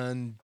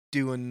sun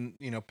doing,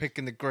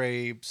 picking the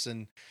grapes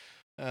and,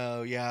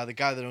 oh yeah, the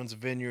guy that owns a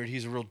vineyard,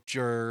 he's a real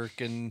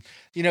jerk. And,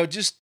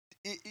 just,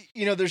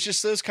 there's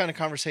just those kind of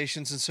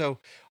conversations. And so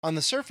on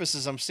the surface,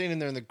 as I'm standing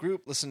there in the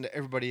group, listening to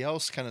everybody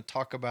else kind of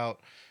talk about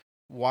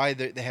why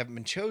they haven't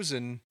been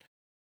chosen,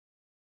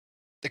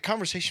 the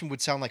conversation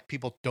would sound like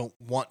people don't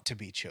want to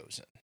be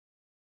chosen.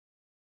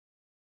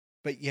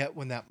 But yet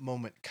when that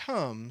moment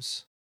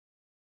comes,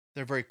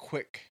 they're very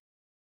quick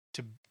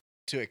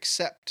to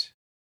accept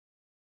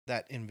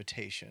that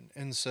invitation.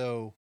 And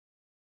so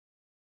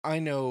I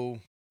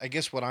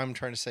guess what I'm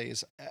trying to say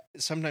is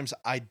sometimes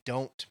I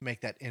don't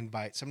make that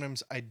invite.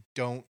 Sometimes I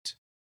don't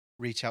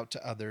reach out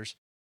to others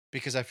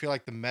because I feel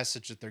like the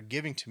message that they're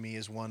giving to me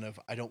is one of,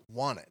 I don't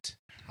want it.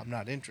 I'm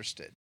not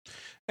interested.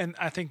 And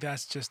I think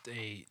that's just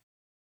a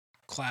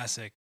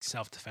classic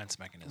self-defense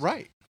mechanism.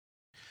 Right.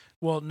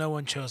 Well, no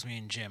one chose me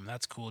in gym.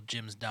 That's cool.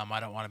 Gym's dumb.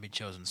 I don't want to be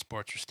chosen.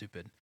 Sports are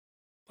stupid.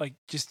 Like,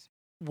 just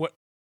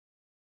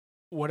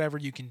whatever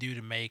you can do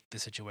to make the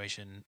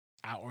situation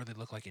outwardly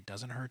look like it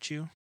doesn't hurt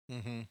you.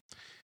 Mm-hmm.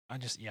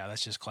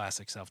 That's just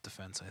classic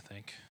self-defense, I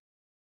think.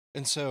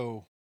 And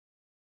so,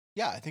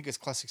 yeah, I think it's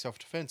classic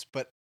self-defense.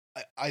 But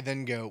I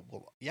then go,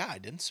 well, yeah, I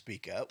didn't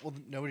speak up. Well,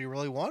 nobody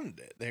really wanted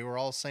it. They were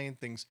all saying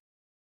things.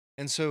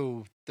 And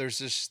so there's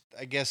this,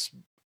 I guess,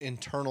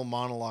 internal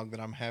monologue that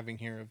I'm having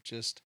here of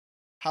just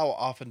how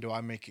often do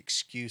I make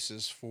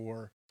excuses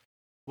for,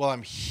 well,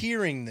 I'm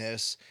hearing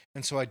this,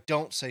 and so I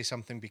don't say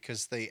something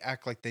because they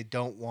act like they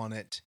don't want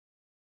it.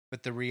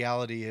 But the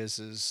reality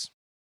is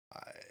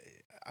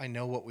I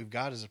know what we've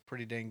got is a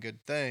pretty dang good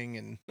thing,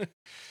 and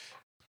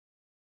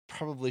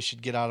probably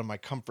should get out of my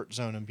comfort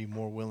zone and be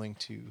more willing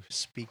to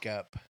speak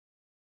up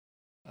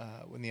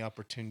when the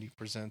opportunity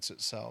presents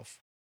itself.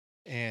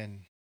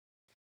 And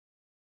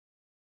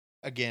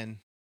again,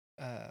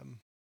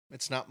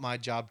 it's not my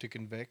job to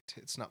convict.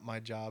 It's not my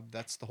job.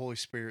 That's the Holy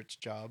Spirit's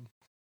job.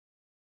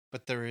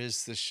 But there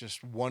is this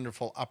just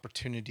wonderful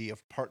opportunity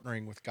of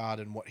partnering with God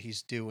and what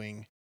He's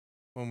doing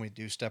when we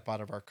do step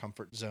out of our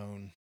comfort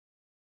zone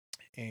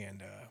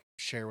and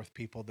share with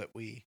people that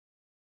we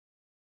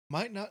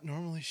might not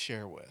normally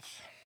share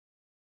with.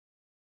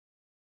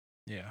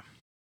 Yeah.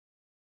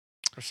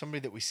 Or somebody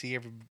that we see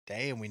every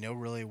day and we know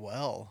really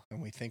well,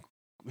 and we think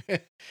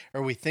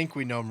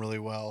we know them really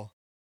well.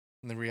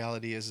 And the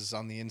reality is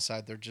on the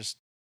inside, they're just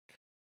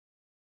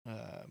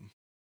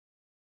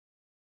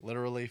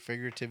literally,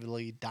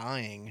 figuratively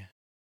dying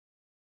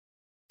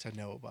to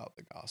know about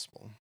the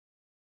gospel.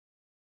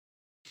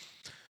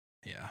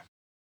 Yeah.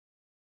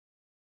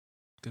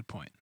 Good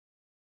point.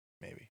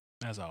 Maybe.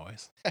 As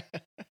always.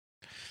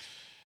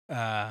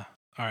 All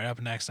right,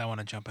 up next, I want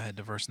to jump ahead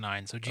to verse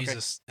 9. So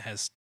Jesus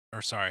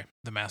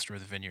the master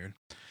of the vineyard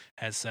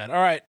has said,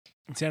 all right,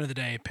 it's the end of the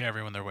day, pay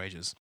everyone their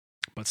wages,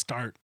 but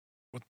start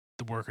with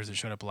the workers that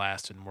showed up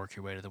last and work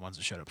your way to the ones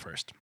that showed up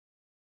first.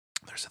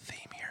 There's a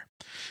theme here.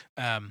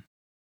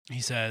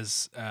 He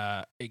says,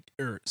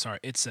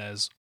 it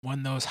says,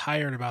 when those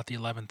hired about the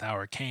 11th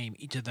hour came,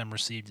 each of them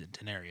received a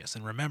denarius.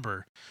 And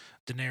remember,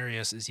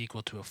 denarius is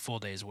equal to a full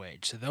day's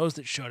wage. So those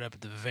that showed up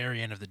at the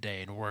very end of the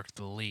day and worked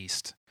the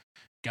least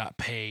got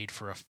paid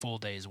for a full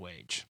day's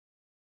wage.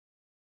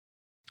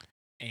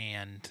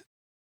 And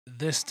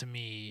this to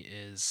me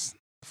is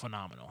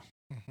phenomenal.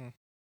 Mm-hmm.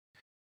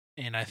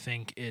 And I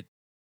think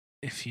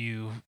if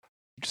you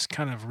just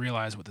kind of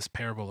realize what this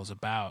parable is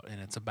about,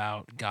 and it's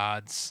about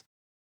God's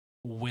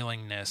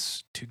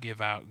willingness to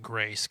give out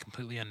grace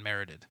completely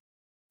unmerited.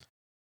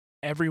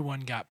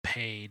 Everyone got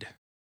paid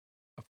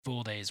a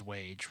full day's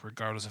wage,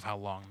 regardless of how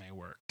long they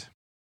worked.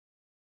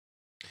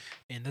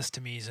 And this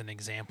to me is an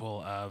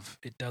example of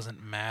it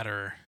doesn't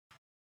matter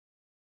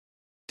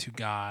to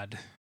God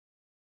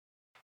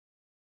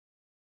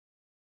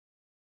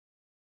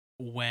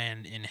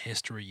when in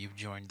history you've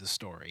joined the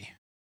story.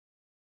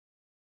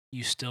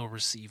 You still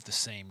receive the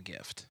same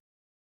gift.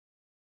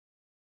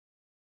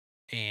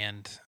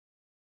 And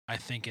I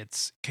think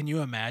can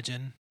you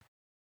imagine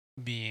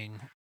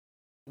being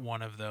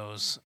one of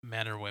those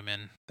men or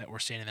women that were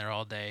standing there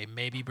all day,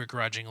 maybe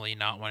begrudgingly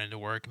not wanting to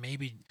work,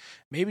 maybe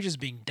just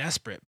being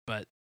desperate,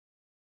 but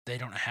they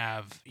don't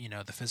have,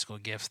 the physical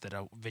gifts that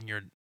a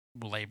vineyard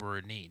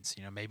laborer needs.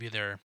 Maybe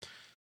they're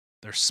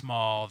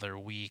small, they're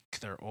weak,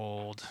 they're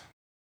old,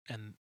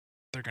 and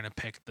they're going to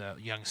pick the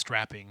young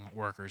strapping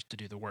workers to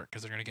do the work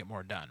because they're going to get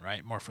more done,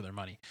 right? More for their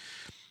money.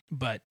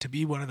 But to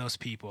be one of those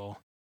people,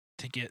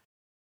 to get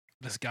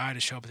this guy to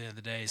show up at the end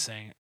of the day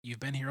saying, you've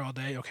been here all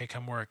day, okay,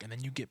 come work. And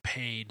then you get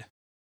paid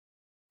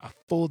a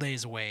full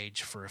day's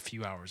wage for a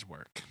few hours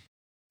work.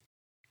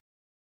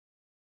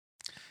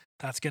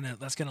 That's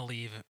gonna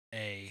leave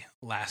a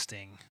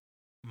lasting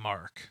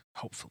mark,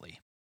 hopefully.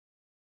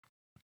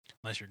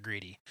 Unless you're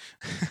greedy.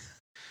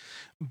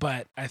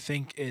 But I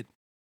think it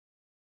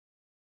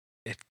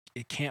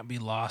can't be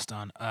lost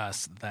on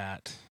us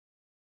that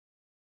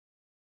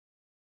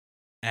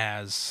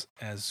as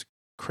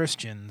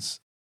Christians,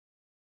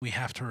 we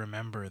have to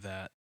remember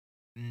that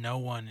no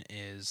one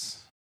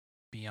is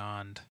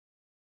beyond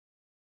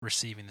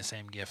receiving the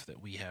same gift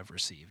that we have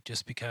received.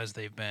 Just because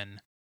they've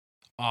been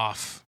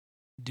off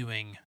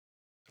doing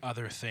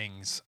other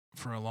things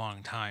for a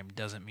long time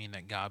doesn't mean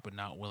that God would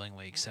not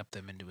willingly accept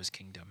them into his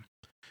kingdom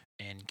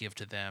and give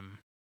to them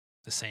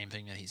the same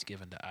thing that he's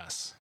given to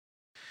us.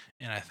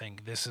 And I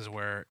think this is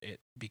where it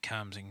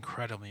becomes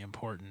incredibly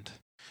important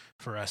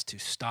for us to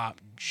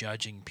stop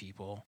judging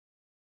people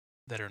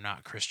that are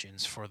not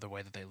Christians for the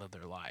way that they live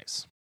their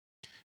lives.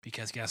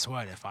 Because guess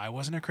what? If I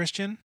wasn't a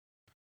Christian,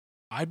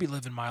 I'd be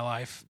living my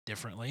life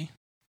differently.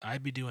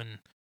 I'd be doing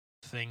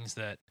things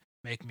that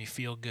make me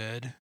feel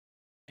good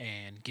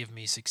and give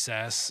me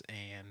success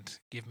and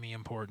give me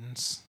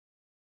importance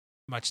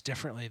much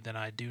differently than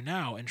I do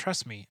now. And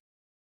trust me,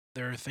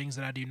 there are things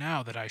that I do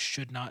now that I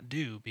should not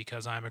do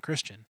because I'm a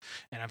Christian.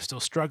 And I'm still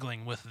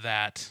struggling with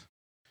that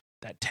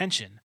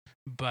tension.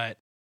 But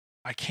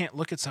I can't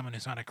look at someone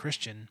who's not a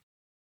Christian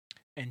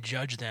and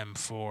judge them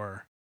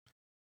for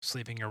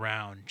sleeping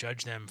around,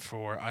 judge them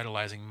for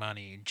idolizing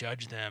money,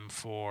 judge them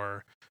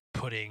for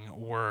putting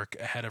work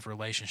ahead of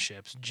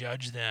relationships,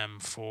 judge them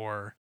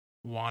for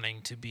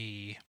wanting to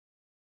be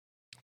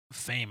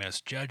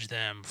famous, judge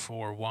them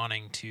for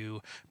wanting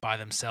to buy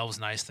themselves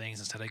nice things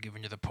instead of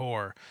giving to the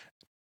poor,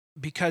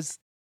 because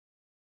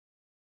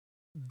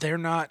they're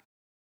not,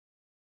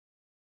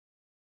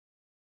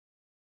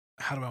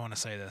 how do I want to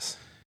say this?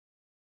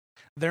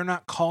 They're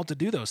not called to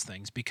do those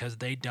things because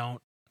they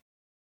don't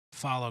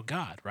follow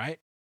God, right?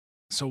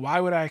 So why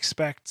would I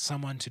expect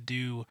someone to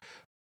do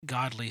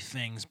godly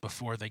things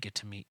before they get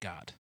to meet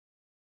God?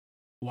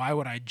 Why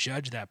would I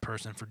judge that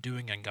person for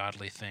doing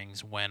ungodly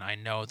things when I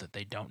know that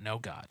they don't know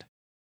God?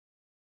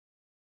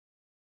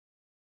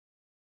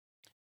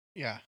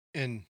 Yeah.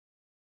 And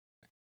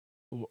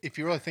if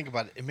you really think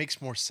about it, it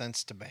makes more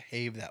sense to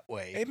behave that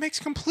way. It makes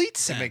complete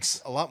sense. It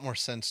makes a lot more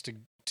sense to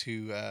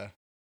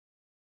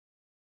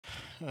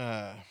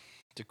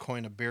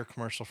coin a beer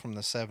commercial from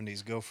the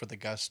 70s, go for the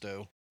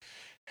gusto.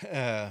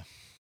 Because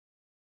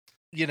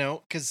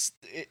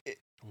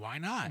why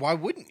not? Why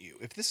wouldn't you?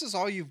 If this is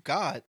all you've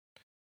got,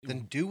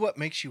 then do what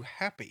makes you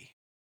happy.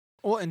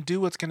 Well, and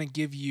do what's going to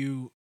give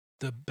you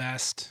the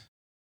best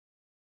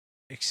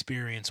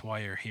experience while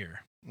you're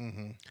here.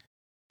 Mm-hmm.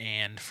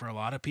 And for a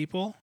lot of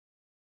people,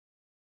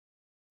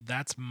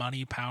 that's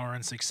money, power,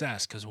 and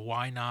success. Because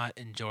why not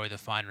enjoy the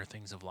finer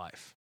things of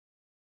life?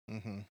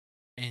 Mm-hmm.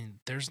 And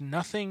there's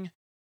nothing,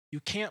 you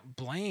can't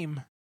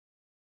blame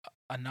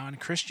a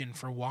non-Christian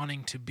for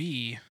wanting to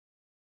be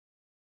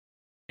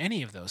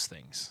any of those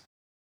things,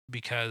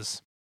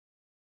 because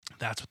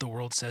that's what the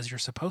world says you're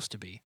supposed to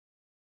be.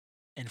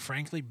 And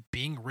frankly,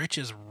 being rich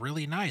is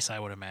really nice, I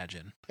would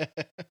imagine.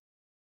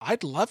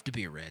 I'd love to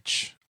be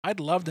rich. I'd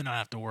love to not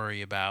have to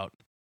worry about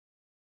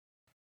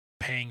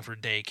paying for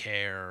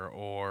daycare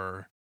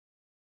or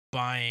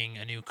buying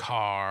a new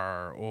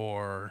car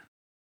or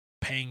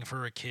paying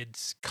for a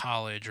kid's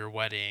college or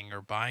wedding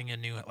or buying a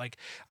new,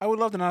 I would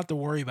love to not have to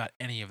worry about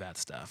any of that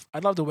stuff.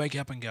 I'd love to wake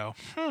up and go,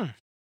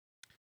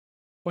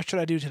 what should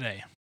I do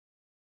today?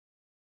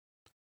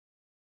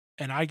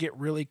 And I get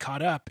really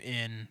caught up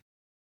in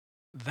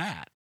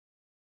that.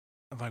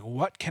 Of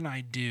what can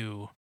I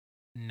do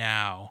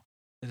now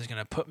that is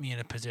going to put me in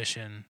a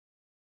position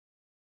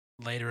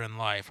later in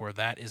life where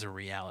that is a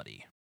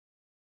reality?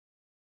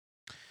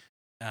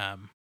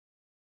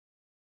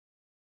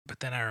 But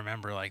then I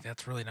remember,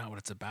 that's really not what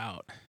it's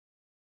about.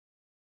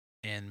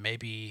 And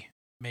maybe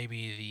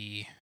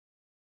the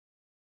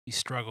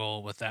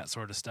struggle with that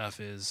sort of stuff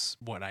is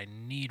what I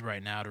need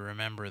right now to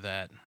remember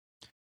that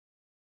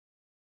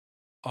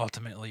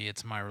ultimately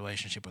it's my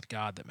relationship with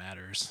God that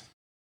matters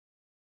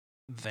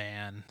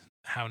than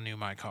how new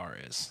my car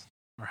is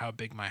or how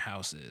big my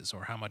house is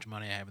or how much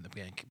money I have in the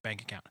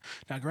bank account.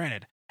 Now,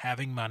 granted,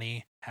 having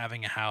money,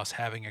 having a house,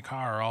 having a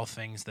car are all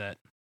things that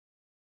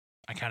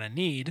I kind of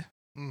need.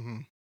 Mm-hmm.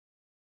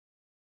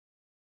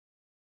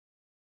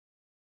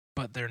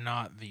 But they're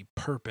not the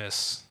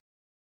purpose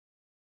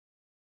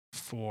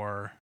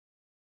for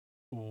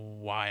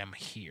why I'm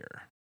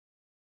here.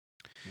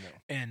 No.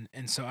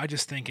 And so I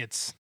just think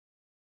it's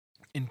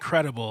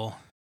incredible,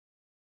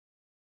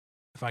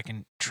 if I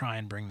can try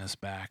and bring this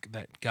back,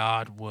 that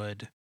God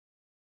would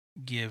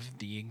give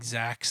the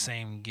exact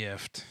same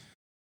gift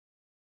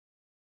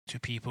to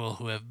people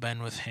who have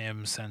been with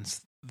him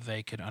since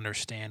they could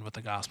understand what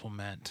the gospel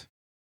meant,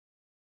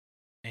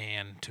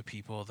 and to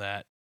people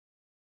that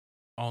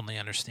only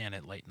understand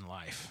it late in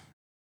life,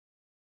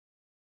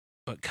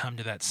 but come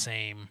to that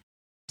same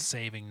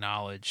saving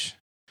knowledge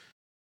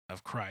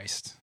of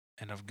Christ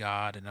and of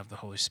God and of the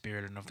Holy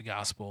Spirit and of the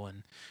gospel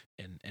and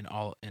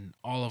all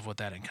of what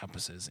that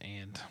encompasses.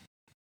 And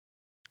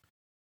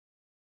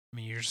I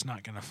mean, you're just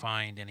not going to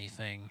find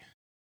anything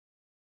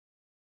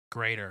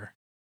greater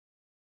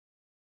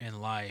in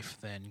life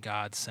than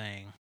God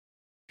saying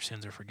your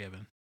sins are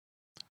forgiven.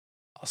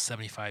 All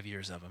 75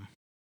 years of them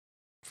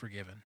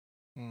forgiven.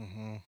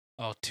 Mm-hmm.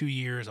 All 2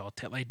 years, all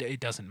 10, it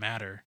doesn't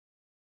matter.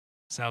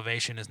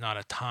 Salvation is not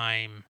a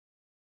time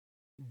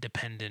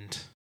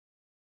dependent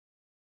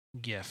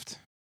gift.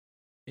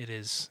 It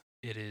is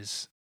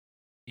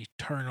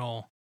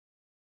eternal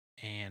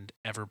and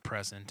ever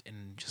present,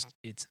 and just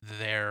it's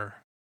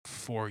there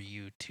for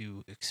you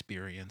to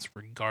experience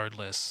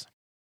regardless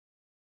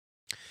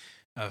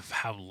of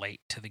how late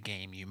to the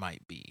game you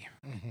might be.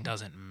 It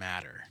doesn't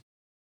matter.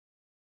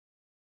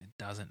 It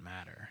doesn't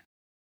matter.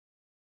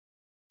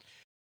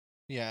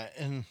 Yeah,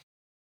 and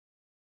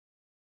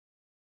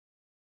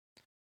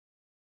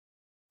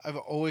I've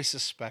always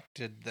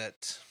suspected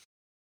that,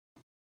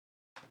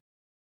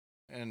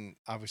 and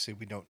obviously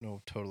we don't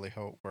know totally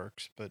how it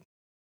works, but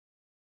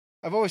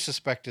I've always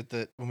suspected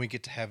that when we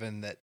get to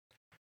heaven that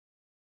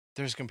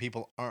there's going to be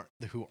people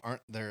who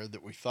aren't there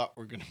that we thought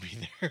were going to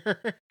be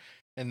there.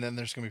 And then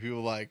there's going to be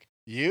people like,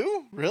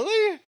 you?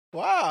 Really?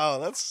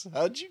 Wow,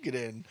 how'd you get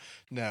in?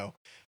 No.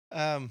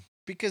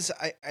 Because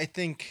I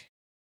think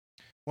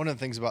one of the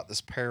things about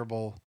this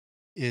parable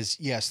is,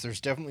 yes,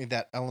 there's definitely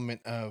that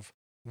element of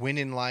when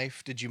in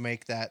life did you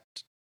make that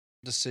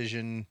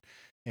decision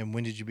and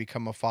when did you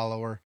become a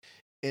follower?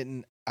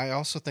 And I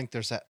also think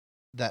there's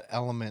that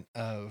element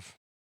of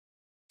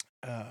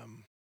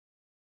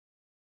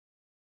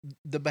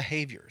the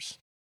behaviors.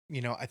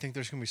 I think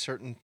there's going to be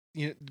certain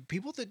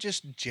people that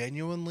just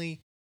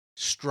genuinely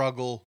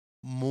struggle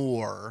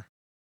more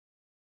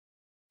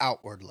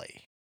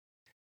outwardly.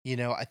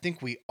 I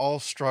think we all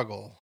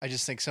struggle. I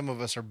just think some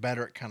of us are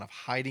better at kind of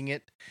hiding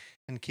it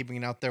and keeping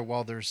it out there,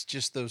 while there's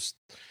just those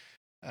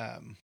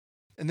and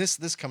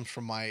this comes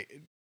from my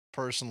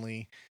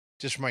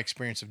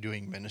experience of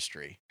doing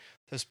ministry.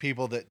 Those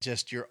people that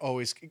just, you're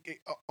always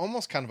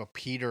almost kind of a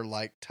Peter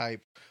like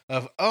type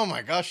of, oh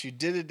my gosh, you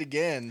did it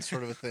again,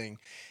 sort of a thing.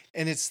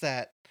 And it's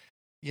that,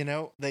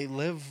 they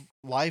live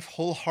life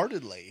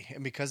wholeheartedly.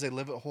 And because they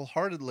live it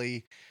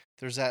wholeheartedly,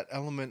 there's that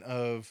element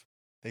of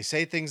they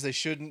say things they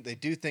shouldn't, they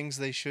do things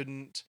they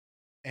shouldn't,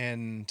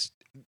 and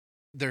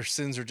their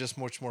sins are just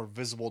much more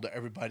visible to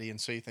everybody.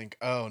 And so you think,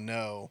 oh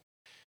no,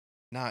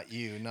 not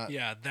you,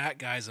 yeah, that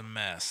guy's a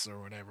mess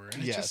or whatever.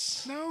 And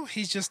yes.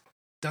 He just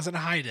doesn't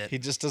hide it. He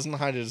just doesn't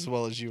hide it as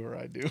well as you or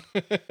I do.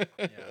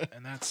 Yeah,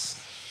 and that's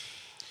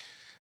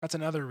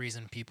another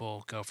reason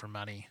people go for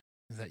money,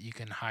 is that you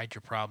can hide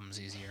your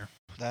problems easier.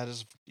 That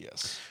is,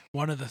 yes.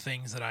 One of the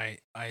things that I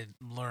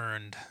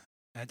learned,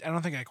 I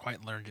don't think I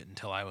quite learned it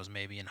until I was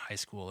maybe in high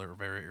school or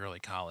very early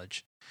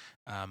college.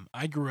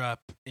 I grew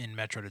up in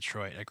Metro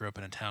Detroit. I grew up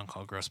in a town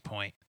called Grosse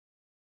Pointe,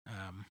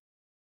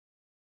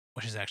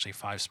 which is actually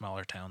 5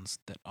 smaller towns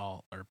that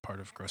all are part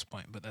of Grosse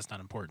Pointe, but that's not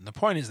important. The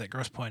point is that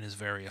Grosse Pointe is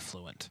very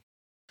affluent,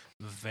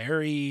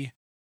 very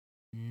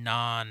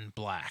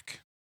non-black.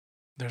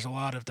 There's a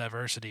lot of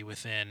diversity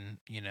within,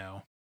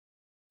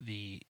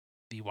 the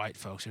white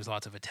folks. There's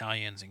lots of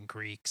Italians and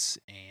Greeks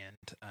and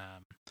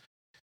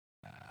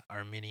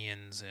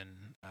Armenians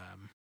and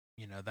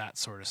that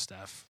sort of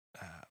stuff.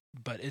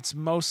 But it's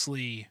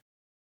mostly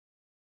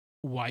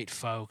white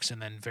folks and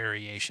then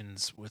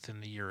variations within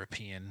the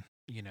European,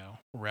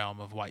 realm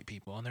of white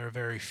people. And there are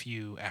very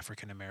few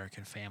African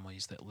American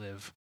families that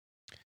lived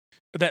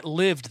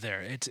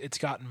there. It's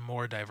gotten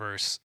more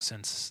diverse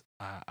since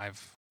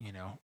I've,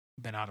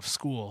 been out of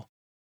school.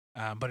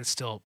 But it's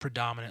still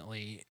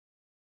predominantly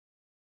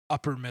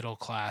upper middle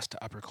class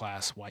to upper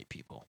class white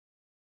people.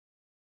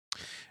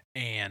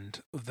 And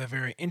the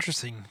very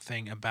interesting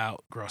thing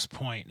about Grosse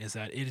Pointe is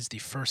that it is the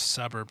first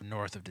suburb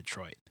north of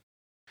Detroit.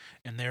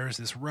 And there is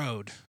this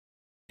road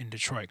in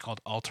Detroit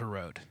called Alta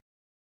Road.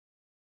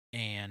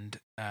 And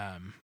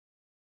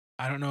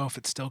I don't know if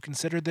it's still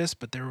considered this,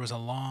 but there was a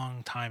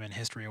long time in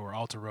history where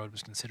Alta Road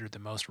was considered the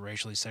most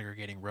racially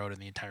segregating road in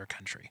the entire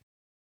country.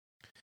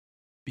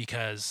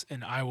 Because,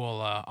 and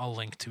I'll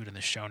link to it in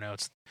the show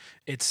notes.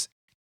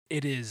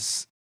 It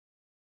is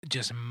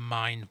just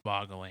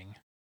mind-boggling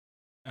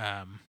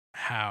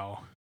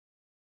how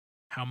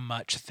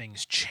much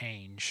things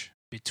change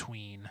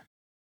between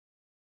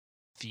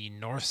the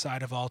north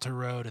side of Alta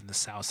Road and the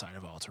south side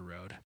of Alta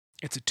Road.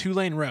 It's a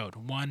 2-lane road,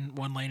 one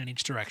lane in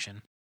each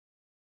direction.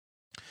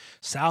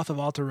 South of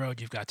Alta Road,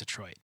 you've got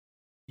Detroit.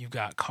 You've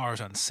got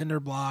cars on cinder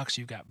blocks.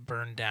 You've got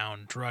burned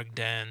down drug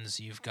dens.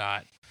 You've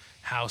got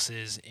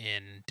houses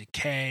in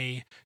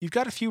decay. You've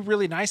got a few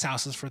really nice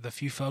houses for the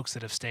few folks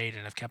that have stayed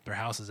and have kept their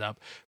houses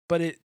up.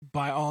 But it,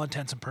 by all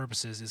intents and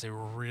purposes, is a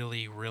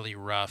really, really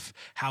rough.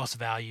 House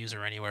values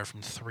are anywhere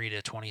from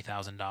 $3,000 to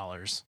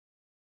 $20,000.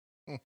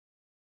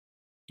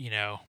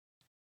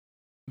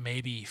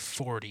 Maybe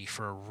 40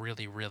 for a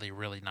really, really,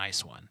 really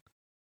nice one.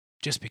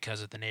 Just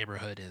because of the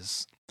neighborhood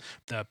is,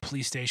 the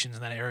police stations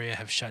in that area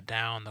have shut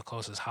down. The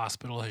closest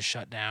hospital has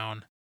shut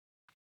down.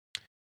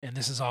 And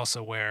this is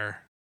also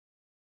where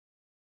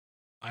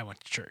I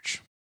went to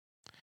church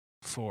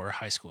for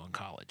high school and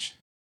college.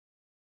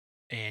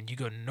 And you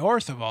go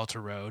north of Alta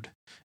Road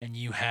and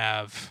you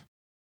have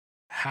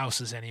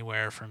houses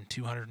anywhere from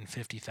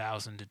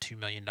 $250,000 to $2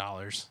 million,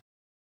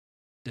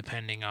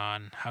 depending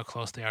on how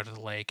close they are to the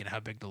lake and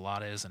how big the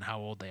lot is and how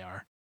old they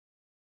are.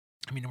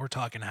 I mean, we're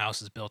talking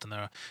houses built in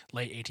the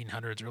late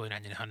 1800s, early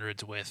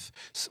 1900s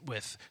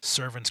with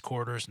servants'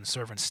 quarters and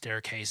servants'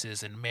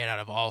 staircases and made out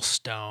of all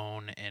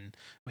stone. And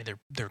I mean,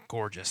 they're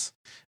gorgeous.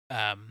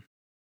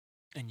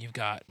 and you've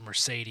got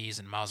Mercedes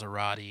and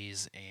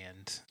Maseratis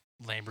and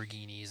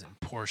Lamborghinis and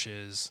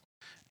Porsches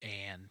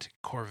and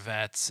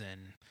Corvettes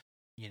and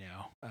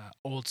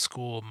old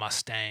school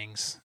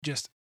Mustangs,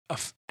 just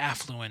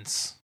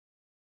affluence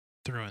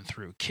through and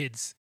through.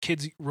 Kids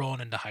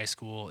rolling into high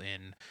school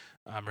in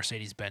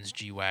Mercedes-Benz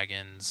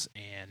G-Wagons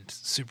and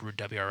Subaru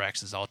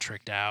WRXs all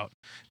tricked out,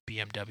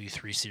 BMW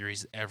 3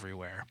 Series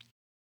everywhere.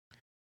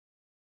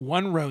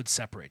 One road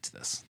separates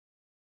this,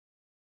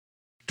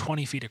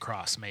 20 feet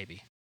across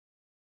maybe.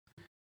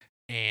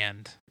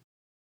 And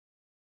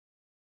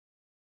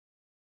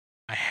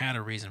I had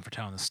a reason for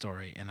telling this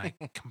story, and I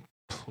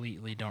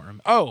completely don't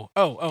remember.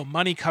 Oh,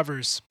 money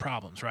covers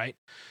problems, right?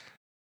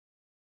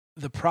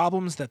 The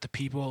problems that the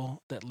people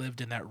that lived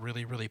in that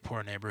really, really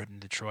poor neighborhood in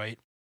Detroit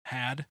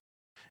had,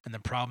 and the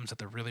problems that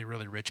the really,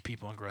 really rich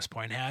people in Grosse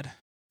Pointe had,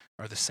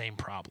 are the same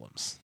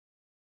problems.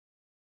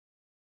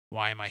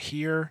 Why am I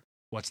here?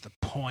 What's the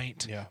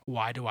point? Yeah.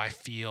 Why do I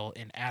feel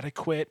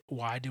inadequate?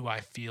 Why do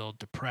I feel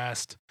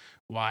depressed?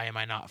 Why am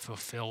I not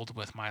fulfilled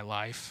with my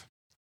life?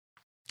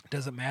 It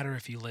doesn't matter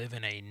if you live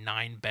in a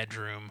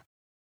 9-bedroom,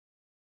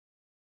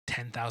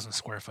 10,000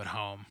 square foot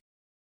home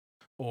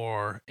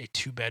or a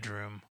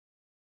 2-bedroom,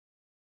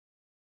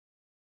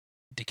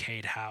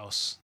 decayed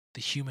house.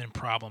 The human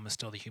problem is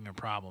still the human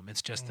problem.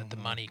 It's just that the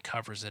money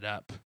covers it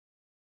up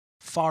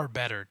far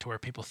better to where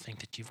people think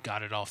that you've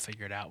got it all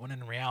figured out, when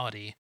in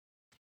reality,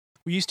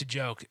 we used to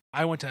joke.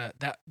 I went to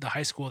the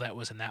high school that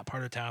was in that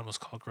part of town was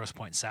called Grosse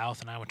Pointe South,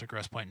 and I went to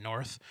Grosse Pointe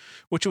North,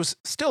 which was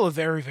still a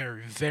very,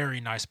 very,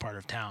 very nice part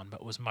of town,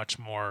 but was much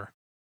more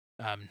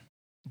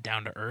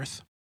down to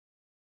earth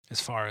as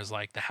far as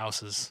like the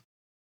houses,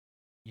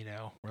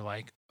 were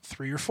like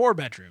 3 or 4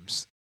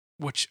 bedrooms,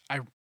 which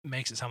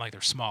makes it sound like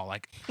they're small.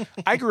 Like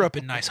I grew up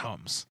in nice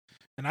homes,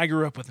 and I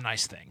grew up with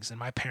nice things, and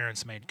my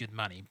parents made good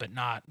money, but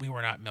we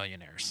were not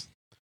millionaires.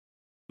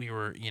 We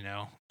were,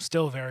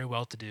 still very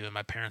well-to-do, and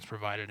my parents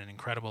provided an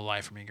incredible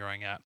life for me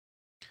growing up.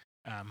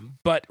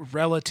 But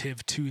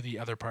relative to the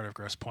other part of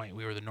Grosse Pointe,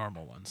 we were the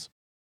normal ones.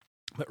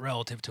 But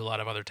relative to a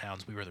lot of other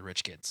towns, we were the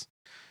rich kids.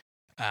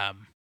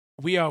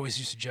 We always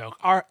used to joke,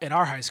 at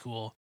our high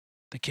school,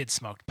 the kids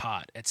smoked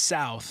pot. At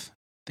South,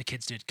 the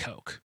kids did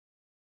coke.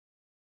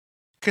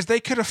 Because they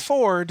could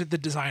afford the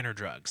designer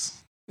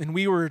drugs. And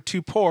we were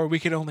too poor. We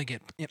could only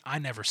get... I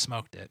never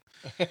smoked it.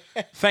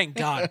 Thank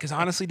God. Because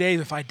honestly,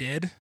 Dave, if I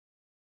did...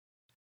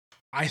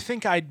 I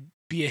think I'd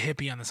be a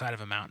hippie on the side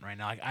of a mountain right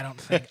now. Like,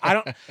 I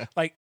don't,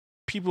 like,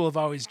 people have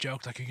always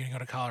joked, like, are you going to go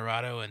to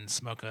Colorado and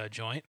smoke a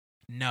joint?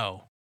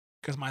 No,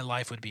 because my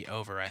life would be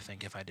over, I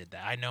think, if I did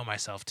that. I know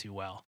myself too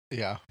well.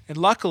 Yeah. And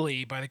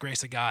luckily, by the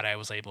grace of God, I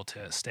was able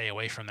to stay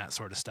away from that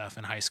sort of stuff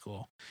in high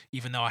school,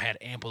 even though I had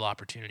ample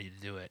opportunity to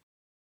do it.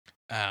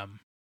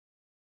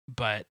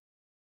 But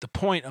the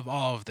point of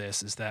all of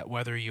this is that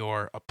whether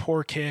you're a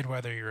poor kid,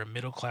 whether you're a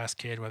middle-class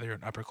kid, whether you're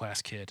an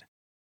upper-class kid,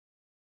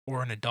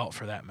 or an adult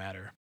for that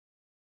matter,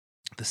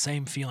 the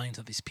same feelings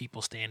of these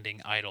people standing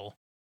idle,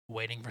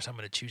 waiting for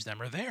someone to choose them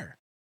are there.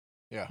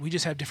 Yeah. We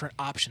just have different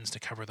options to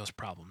cover those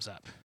problems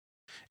up.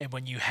 And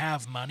when you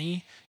have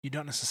money, you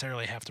don't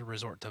necessarily have to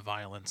resort to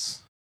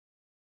violence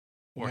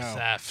or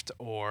theft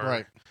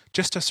or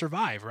just to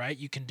survive, right?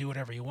 You can do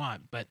whatever you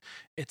want. But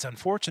it's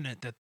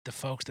unfortunate that the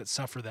folks that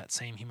suffer that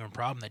same human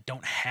problem that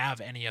don't have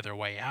any other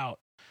way out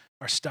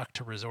are stuck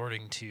to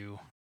resorting to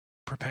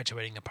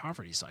perpetuating the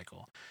poverty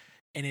cycle.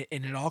 And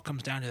it all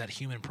comes down to that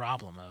human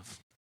problem of,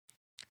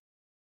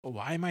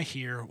 why am I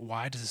here?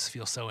 Why does this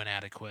feel so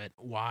inadequate?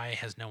 Why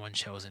has no one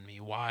chosen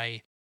me?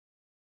 Why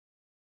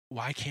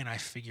can't I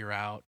figure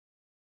out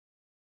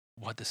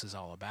what this is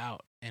all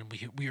about? And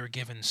we are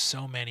given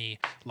so many,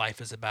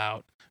 life is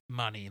about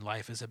money,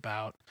 life is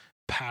about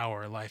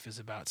power, life is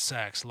about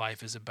sex,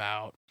 life is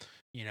about,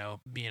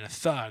 being a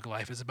thug,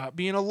 life is about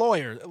being a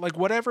lawyer. Like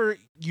wherever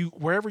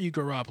you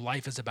grow up,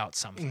 life is about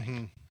something.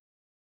 Mm-hmm.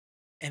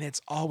 And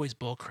it's always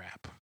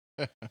bullcrap.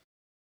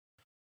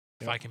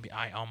 If I can be,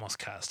 I almost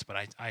cussed, but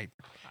I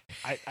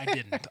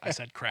didn't. I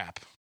said crap.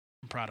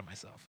 I'm proud of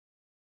myself.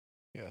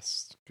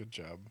 Yes, good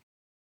job.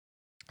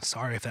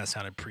 Sorry if that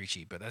sounded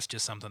preachy, but that's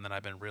just something that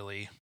I've been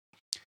really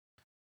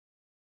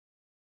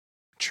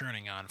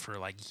churning on for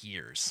like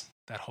years.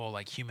 That whole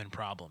like human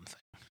problem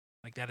thing.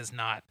 Like that is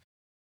not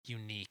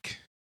unique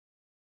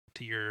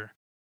to your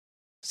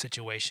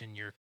situation.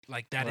 You're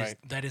like that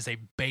is a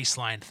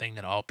baseline thing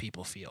that all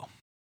people feel.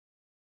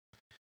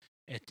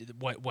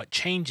 What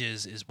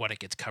changes is what it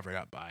gets covered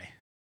up by.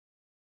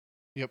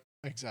 Yep,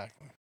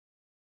 exactly.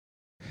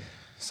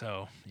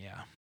 So,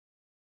 yeah.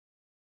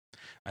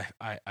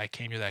 I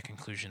came to that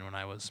conclusion when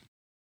I was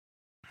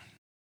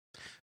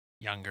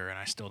younger, and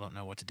I still don't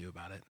know what to do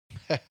about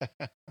it.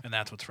 And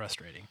that's what's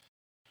frustrating.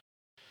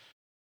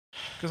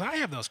 Because I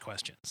have those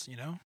questions,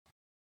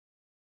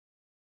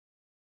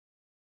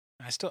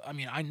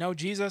 I know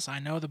Jesus, I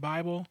know the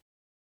Bible,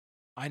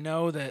 I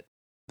know that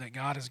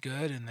God is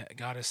good and that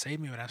God has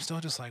saved me, but I'm still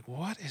just like,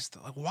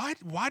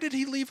 why did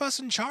he leave us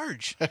in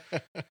charge?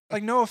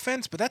 Like, no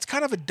offense, but that's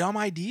kind of a dumb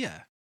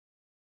idea.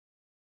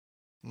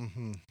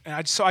 Mm-hmm.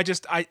 And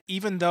I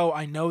even though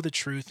I know the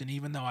truth, and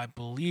even though I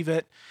believe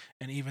it,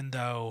 and even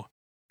though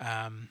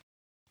I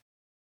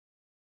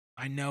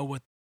know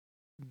what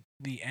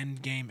the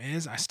end game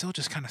is, I still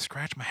just kind of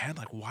scratch my head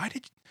like, why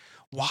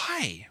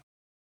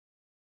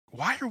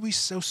are we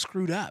so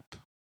screwed up?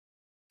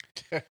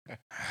 I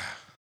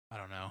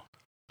don't know.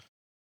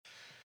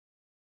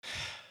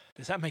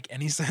 Does that make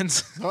any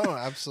sense? Oh,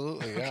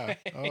 absolutely. Yeah.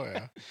 Okay. Oh,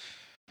 yeah.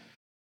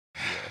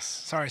 Yes.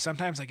 Sorry,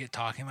 sometimes I get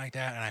talking like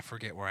that and I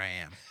forget where I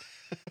am.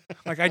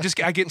 Like I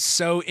get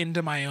so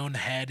into my own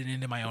head and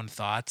into my own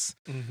thoughts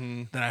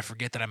Mm-hmm. that I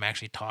forget that I'm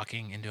actually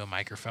talking into a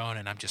microphone,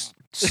 and I'm just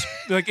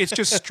like, it's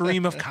just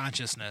stream of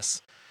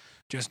consciousness.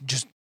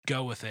 Just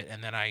go with it.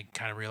 And then I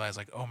kind of realize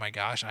like, oh my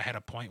gosh, I had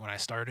a point when I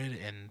started,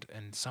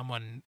 and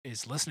someone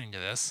is listening to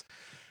this,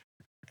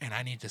 and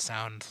I need to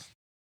sound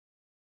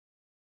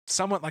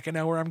somewhat like I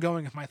know where I'm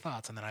going with my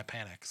thoughts, and then I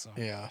panic. So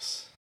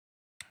Yes.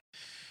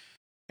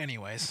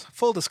 anyways,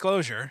 full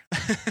disclosure.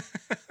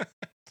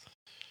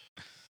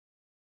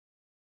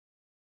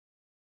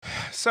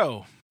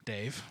 So,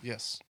 Dave,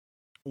 Yes.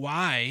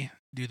 why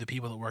do the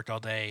people that worked all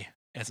day,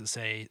 as it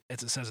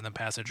says in the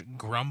passage,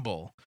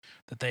 grumble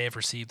that they have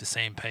received the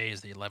same pay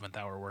as the 11th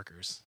hour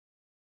workers?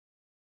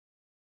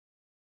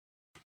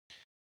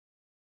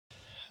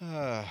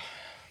 I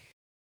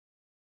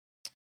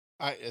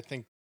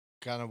think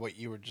kind of what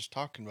you were just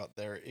talking about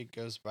there. It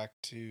goes back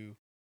to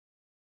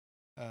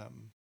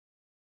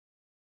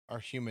our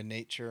human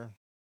nature,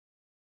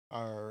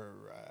 our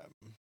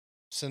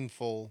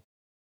sinful,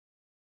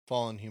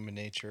 fallen human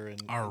nature,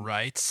 and Our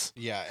rights.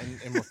 yeah,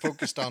 and we're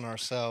focused on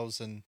ourselves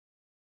and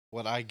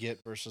what I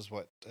get versus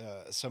what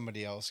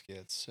somebody else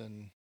gets,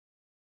 and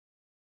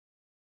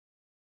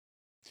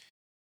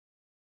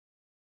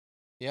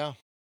yeah,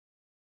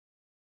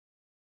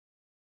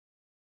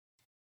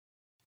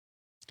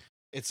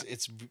 it's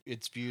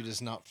viewed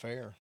as not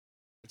fair.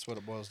 It's what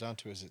it boils down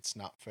to, is it's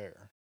not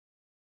fair.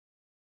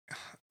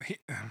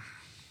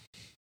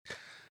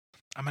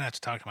 I'm gonna have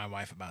to talk to my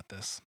wife about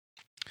this,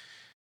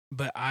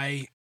 but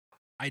I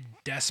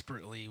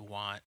desperately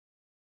want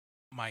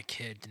my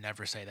kid to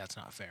never say that's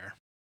not fair,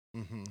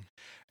 Mm-hmm.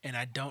 and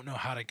I don't know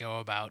how to go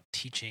about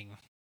teaching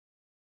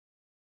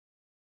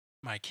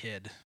my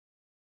kid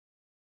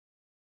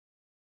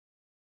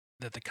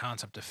that the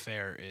concept of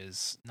fair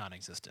is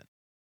non-existent.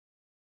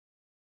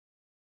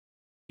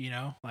 You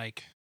know,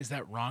 like, is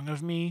that wrong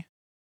of me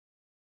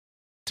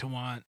to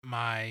want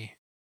my,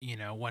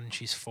 when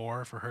she's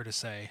 4, for her to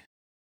say,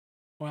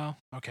 well,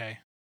 okay.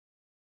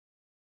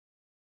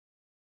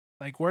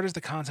 Like, where does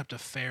the concept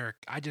of fair,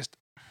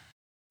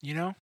 you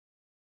know,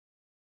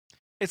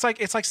 it's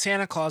like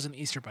Santa Claus and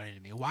Easter Bunny to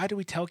me. Why do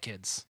we tell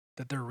kids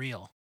that they're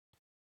real?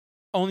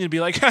 Only to be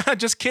like,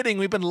 just kidding,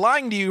 we've been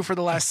lying to you for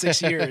the last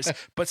 6 years,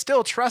 but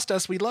still trust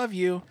us, we love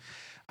you.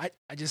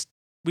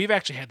 We've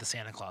actually had the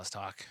Santa Claus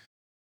talk.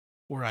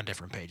 We're on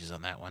different pages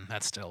on that one.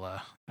 That's still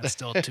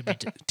to be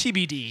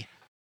TBD.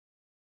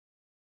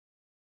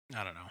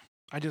 I don't know.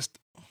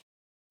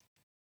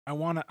 I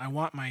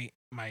want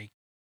my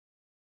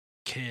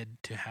kid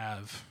to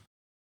have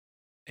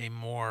a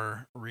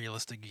more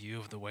realistic view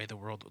of the way the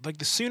world, like,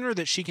 the sooner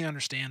that she can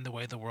understand the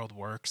way the world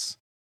works,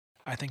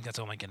 I think that's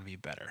only going to be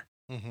better.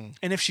 Mm-hmm.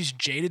 And if she's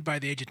jaded by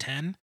the age of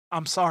 10,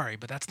 I'm sorry,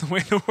 but that's the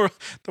way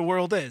the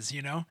world is,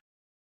 you know?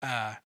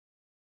 And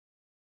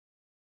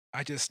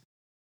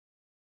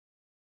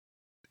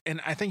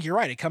I think you're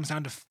right. It comes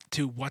down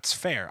to what's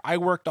fair. I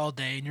worked all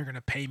day and you're going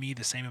to pay me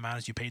the same amount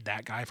as you paid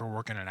that guy for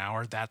working an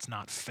hour. That's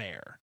not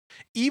fair.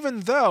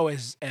 Even though,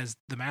 as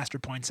the master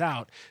points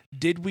out,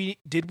 did we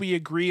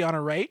agree on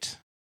a rate?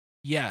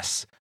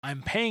 Yes.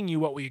 I'm paying you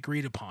what we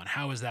agreed upon.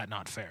 How is that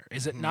not fair?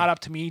 Is it not up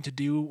to me to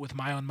do with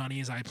my own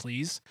money as I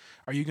please?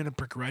 Are you going to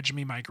begrudge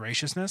me my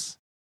graciousness?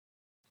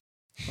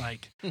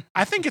 Like,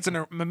 I think it's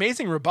an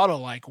amazing rebuttal.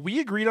 Like, we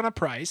agreed on a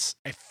price,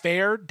 a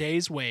fair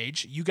day's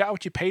wage. You got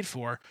what you paid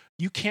for.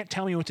 You can't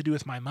tell me what to do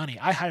with my money.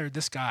 I hired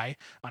this guy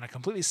on a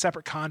completely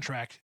separate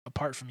contract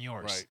apart from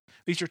yours. Right.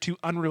 These are two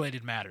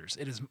unrelated matters.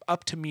 It is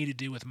up to me to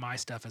do with my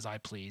stuff as I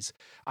please.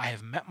 I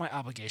have met my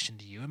obligation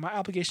to you, and my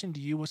obligation to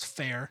you was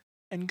fair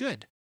and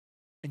good.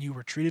 And you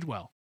were treated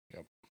well.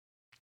 Yep.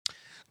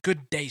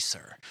 Good day,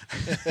 sir.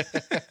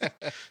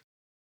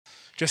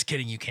 Just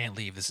kidding. You can't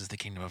leave. This is the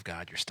kingdom of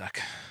God. You're stuck.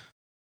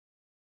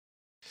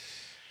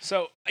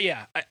 So,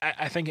 yeah,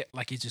 I think, it,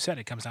 like you just said,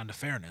 it comes down to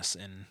fairness.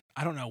 And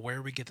I don't know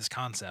where we get this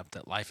concept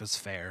that life is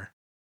fair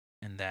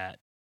and that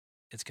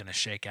it's going to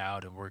shake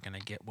out and we're going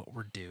to get what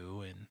we're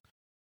due. And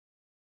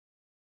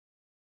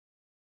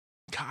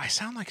God, I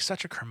sound like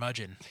such a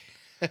curmudgeon.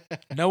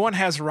 No one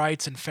has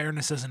rights and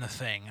fairness isn't a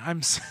thing.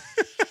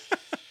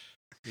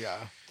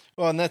 Yeah.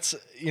 Well, and that's,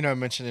 I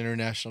mentioned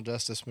International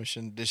Justice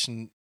Mission.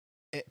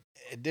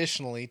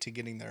 Additionally to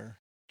getting their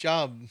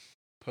job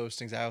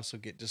postings, I also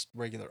get just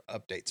regular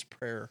updates,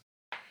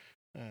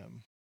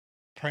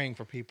 praying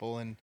for people.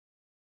 And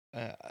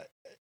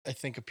I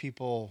think of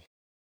people,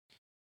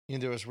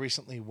 there was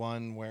recently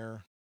one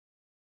where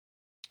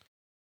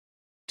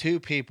 2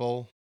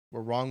 people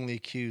were wrongly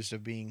accused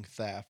of being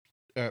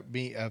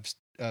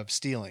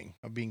stealing,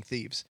 of being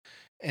thieves,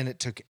 and it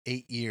took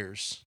 8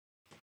 years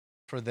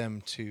for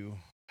them to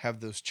have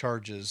those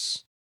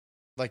charges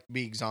like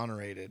be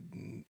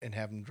exonerated and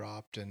have them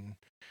dropped and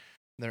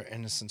their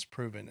innocence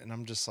proven. And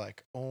I'm just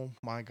like, oh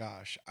my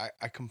gosh,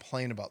 I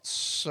complain about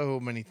so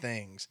many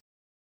things,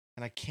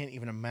 and I can't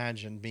even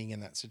imagine being in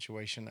that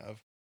situation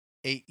of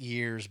 8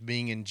 years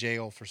being in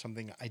jail for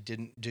something I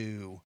didn't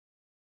do.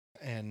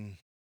 And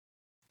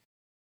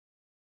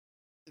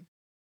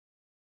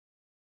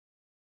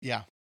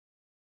yeah,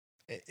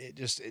 it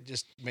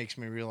just makes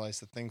me realize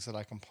the things that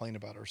I complain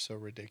about are so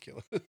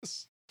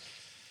ridiculous.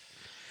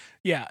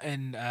 Yeah,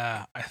 and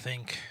I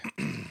think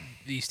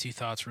these two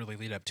thoughts really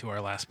lead up to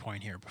our last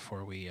point here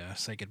before we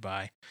say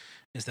goodbye,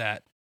 is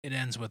that it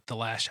ends with the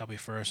last shall be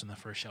first and the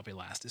first shall be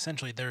last.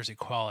 Essentially, there's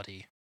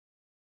equality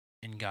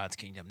in God's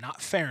kingdom. Not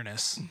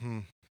fairness,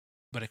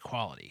 but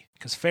equality.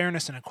 Because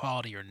fairness and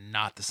equality are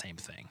not the same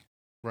thing.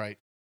 Right.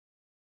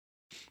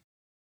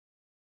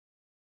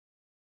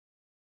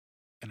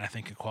 And I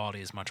think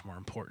equality is much more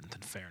important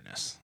than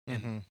fairness.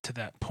 And to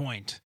that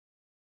point,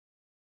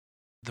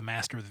 the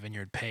master of the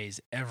vineyard pays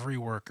every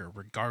worker,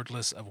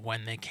 regardless of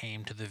when they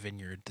came to the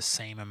vineyard, the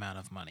same amount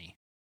of money.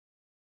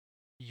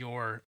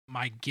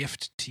 My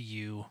gift to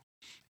you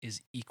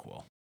is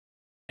equal.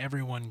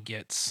 Everyone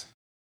gets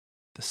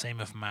the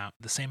same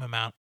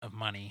amount of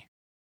money,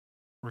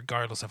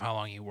 regardless of how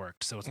long you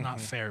worked. So it's not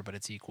fair, but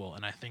it's equal.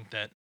 And I think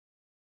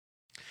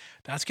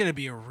that's going to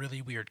be a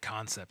really weird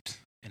concept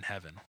in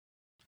heaven.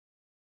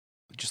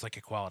 Just like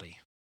equality.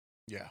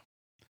 Yeah.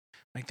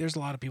 Like there's a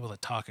lot of people that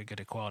talk a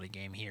good equality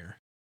game here.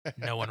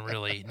 No one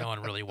really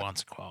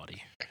wants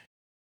equality.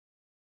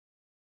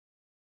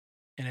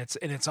 And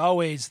it's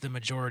always the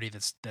majority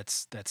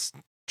that's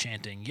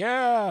chanting,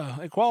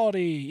 yeah,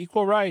 equality,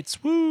 equal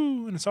rights,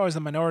 woo. And it's always the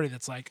minority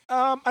that's like,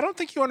 I don't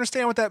think you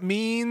understand what that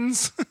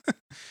means.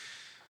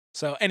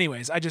 So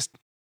anyways, I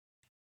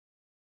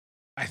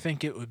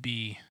think it would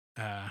be,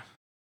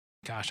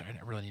 gosh, I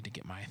really need to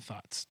get my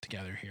thoughts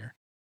together here.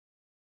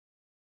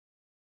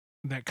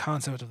 That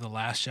concept of the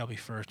last shall be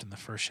first and the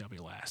first shall be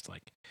last.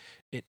 Like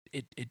it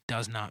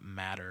does not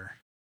matter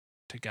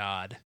to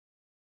God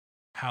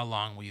how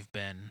long we've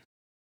been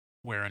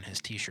wearing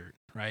his t-shirt,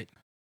 right?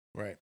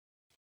 Right.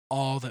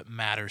 All that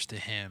matters to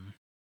him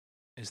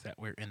is that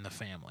we're in the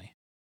family.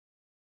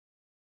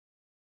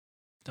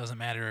 Doesn't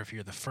matter if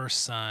you're the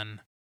first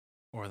son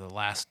or the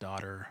last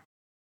daughter.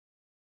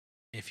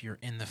 If you're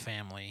in the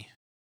family,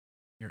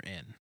 you're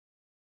in.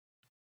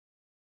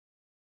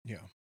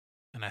 Yeah.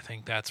 And I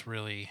think that's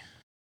really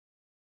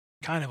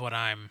kind of what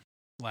I'm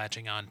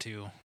latching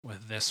onto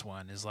with this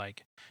one is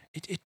like,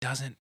 it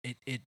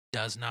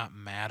does not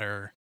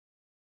matter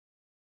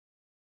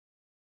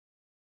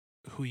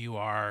who you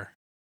are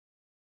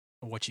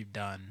or what you've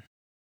done.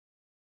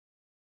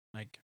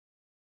 Like,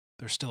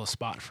 there's still a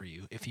spot for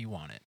you if you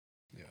want it.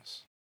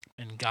 Yes.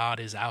 And God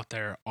is out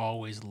there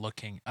always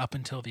looking. Up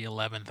until the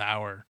 11th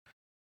hour,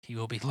 he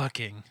will be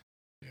looking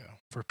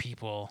for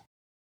people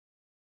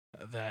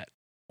that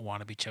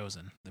want to be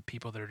chosen. The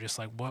people that are just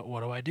like,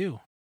 what do I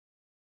do?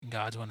 And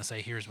God's going to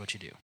say, here's what you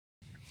do.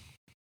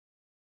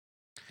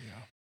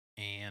 Yeah.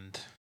 And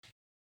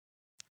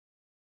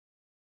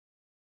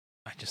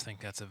I just think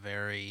that's a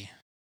very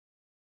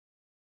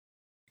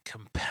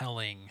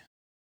compelling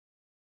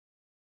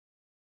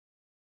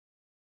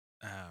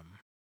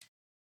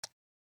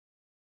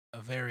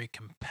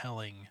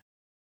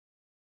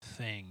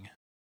thing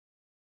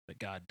that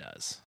God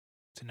does.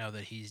 To know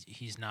that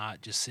he's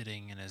not just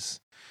sitting in his,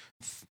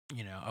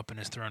 up in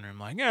his throne room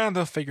like, yeah,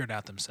 they'll figure it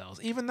out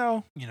themselves. Even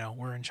though,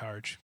 we're in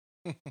charge,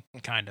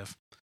 kind of.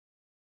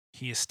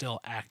 He is still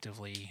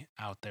actively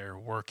out there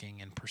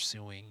working and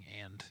pursuing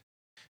and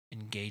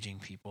engaging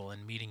people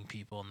and meeting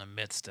people in the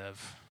midst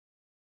of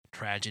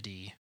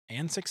tragedy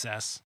and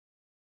success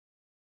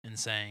and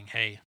saying,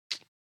 hey,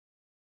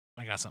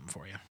 I got something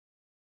for you.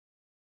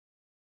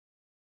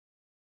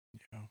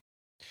 Yeah.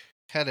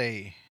 Had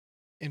a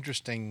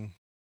interesting,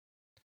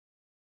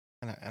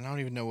 and I don't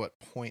even know what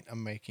point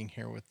I'm making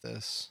here with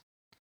this,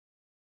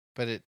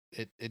 but it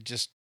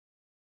just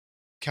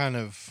kind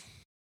of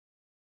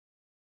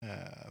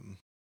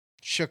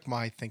shook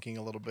my thinking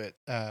a little bit.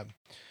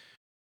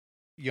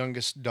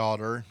 Youngest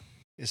daughter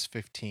is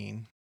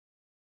 15.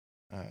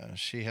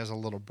 She has a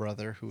little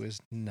brother who is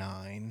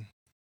 9.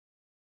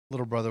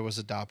 Little brother was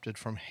adopted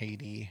from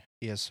Haiti.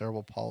 He has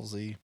cerebral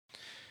palsy.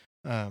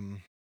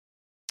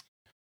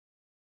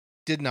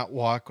 Did not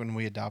walk when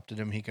we adopted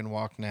him. He can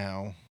walk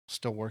now.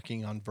 Still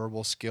working on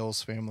verbal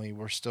skills. Family,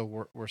 we're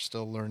still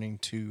learning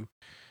to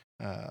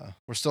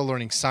we're still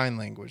learning sign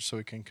language so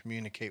we can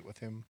communicate with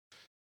him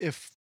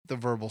if the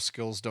verbal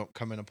skills don't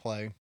come into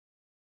play.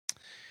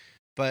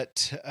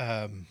 But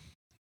I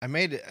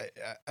made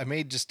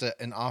just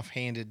an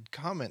offhanded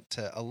comment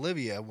to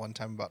Olivia one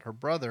time about her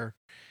brother,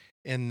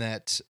 in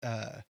that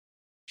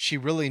she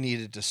really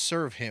needed to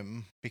serve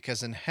him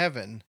because in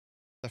heaven,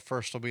 the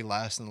first will be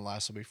last and the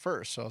last will be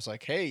first. So I was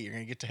like, hey, you're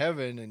going to get to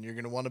heaven and you're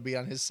going to want to be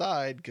on his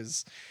side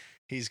because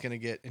he's going to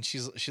get, and she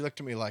looked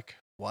at me like,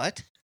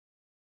 what?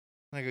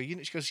 And I go,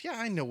 she goes, yeah,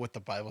 I know what the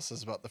Bible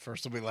says about the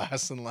first will be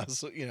last and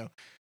last.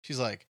 She's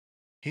like,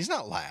 he's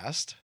not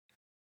last.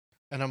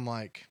 And I'm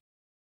like,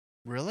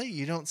 really?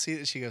 You don't see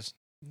that? She goes,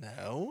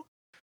 no.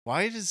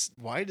 Why is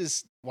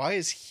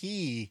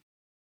he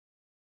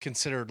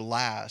considered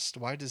last?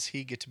 Why does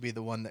he get to be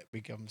the one that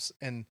becomes?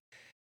 And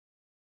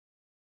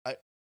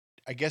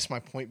I guess my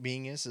point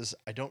being is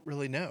I don't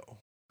really know.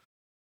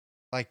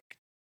 Like,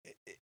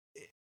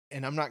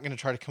 and I'm not going to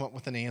try to come up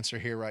with an answer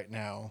here right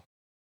now,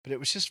 but it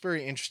was just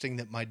very interesting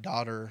that my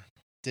daughter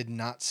did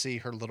not see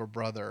her little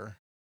brother,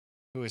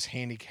 who is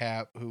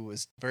handicapped, who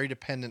was very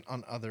dependent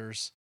on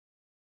others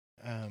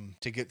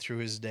to get through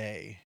his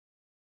day,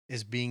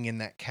 is being in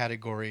that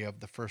category of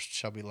the first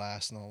shall be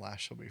last and the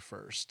last shall be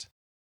first.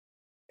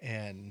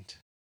 And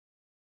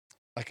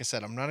like I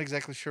said, I'm not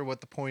exactly sure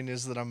what the point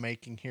is that I'm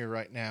making here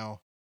right now,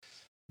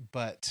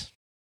 but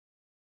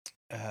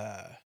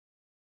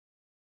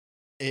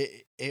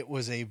it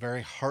was a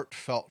very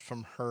heartfelt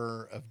from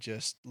her of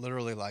just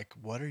literally like,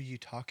 what are you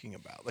talking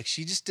about? Like,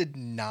 she just did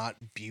not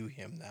view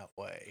him that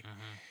way.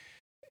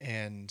 Mm-hmm.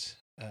 And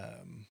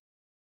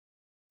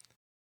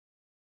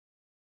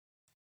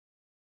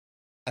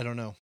I don't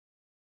know.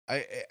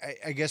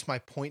 I guess my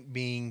point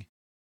being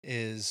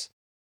is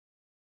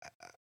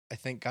I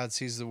think God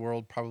sees the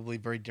world probably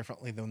very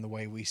differently than the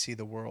way we see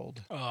the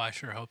world. Oh, I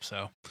sure hope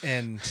so.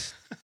 And,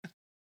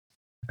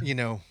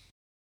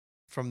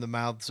 from the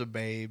mouths of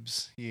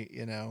babes,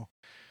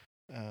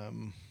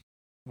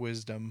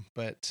 wisdom,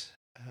 but,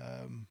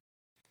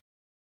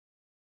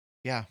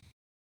 yeah.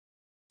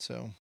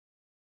 So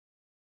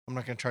I'm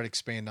not going to try to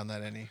expand on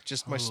that any.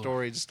 Just my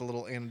story, just a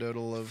little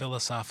anecdotal of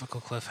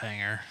philosophical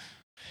cliffhanger.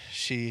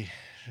 She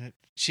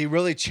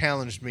really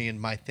challenged me in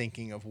my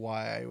thinking of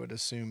why I would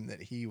assume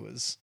that he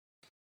was,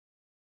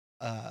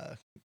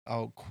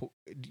 I'll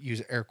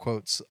use air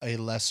quotes, a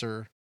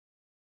lesser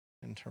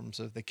in terms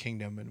of the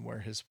kingdom and where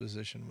his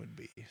position would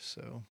be.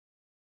 So,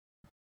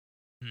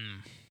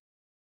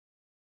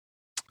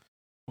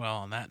 Well,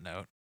 on that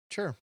note,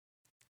 sure.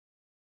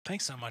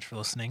 Thanks so much for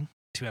listening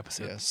to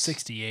episode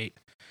 68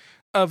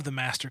 of the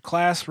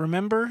Masterclass.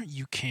 Remember,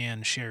 you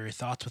can share your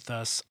thoughts with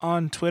us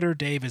on Twitter.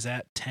 Dave is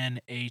at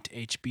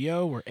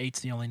 108HBO, where 8's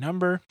the only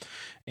number,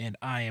 and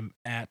I am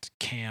at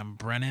Cam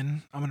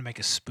Brennan. I'm going to make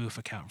a spoof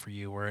account for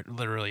you where it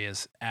literally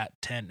is at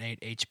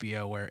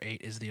 108HBO, where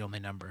 8 is the only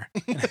number.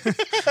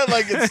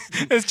 Like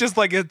it's just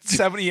like it's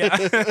 70, yeah.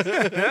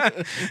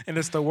 And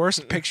it's the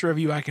worst picture of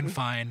you I can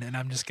find, and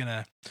I'm just going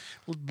to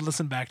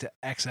listen back to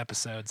X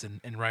episodes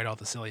and write all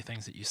the silly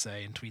things that you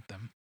say and tweet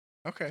them.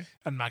 Okay.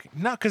 I'm not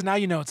because now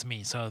you know it's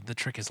me, so the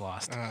trick is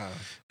lost.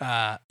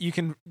 You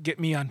can get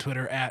me on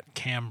Twitter at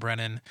Cam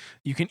Brennan.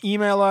 You can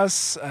email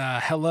us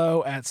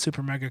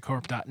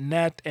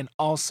hello@supermegacorp.net, and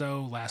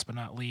also, last but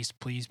not least,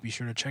 please be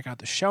sure to check out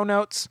the show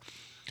notes,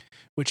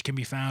 which can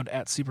be found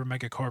at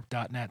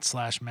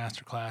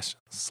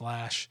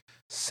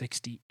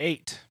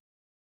supermegacorp.net/masterclass/68.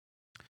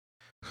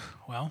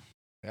 Well,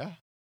 yeah.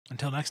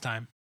 Until next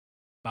time,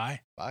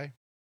 bye. Bye.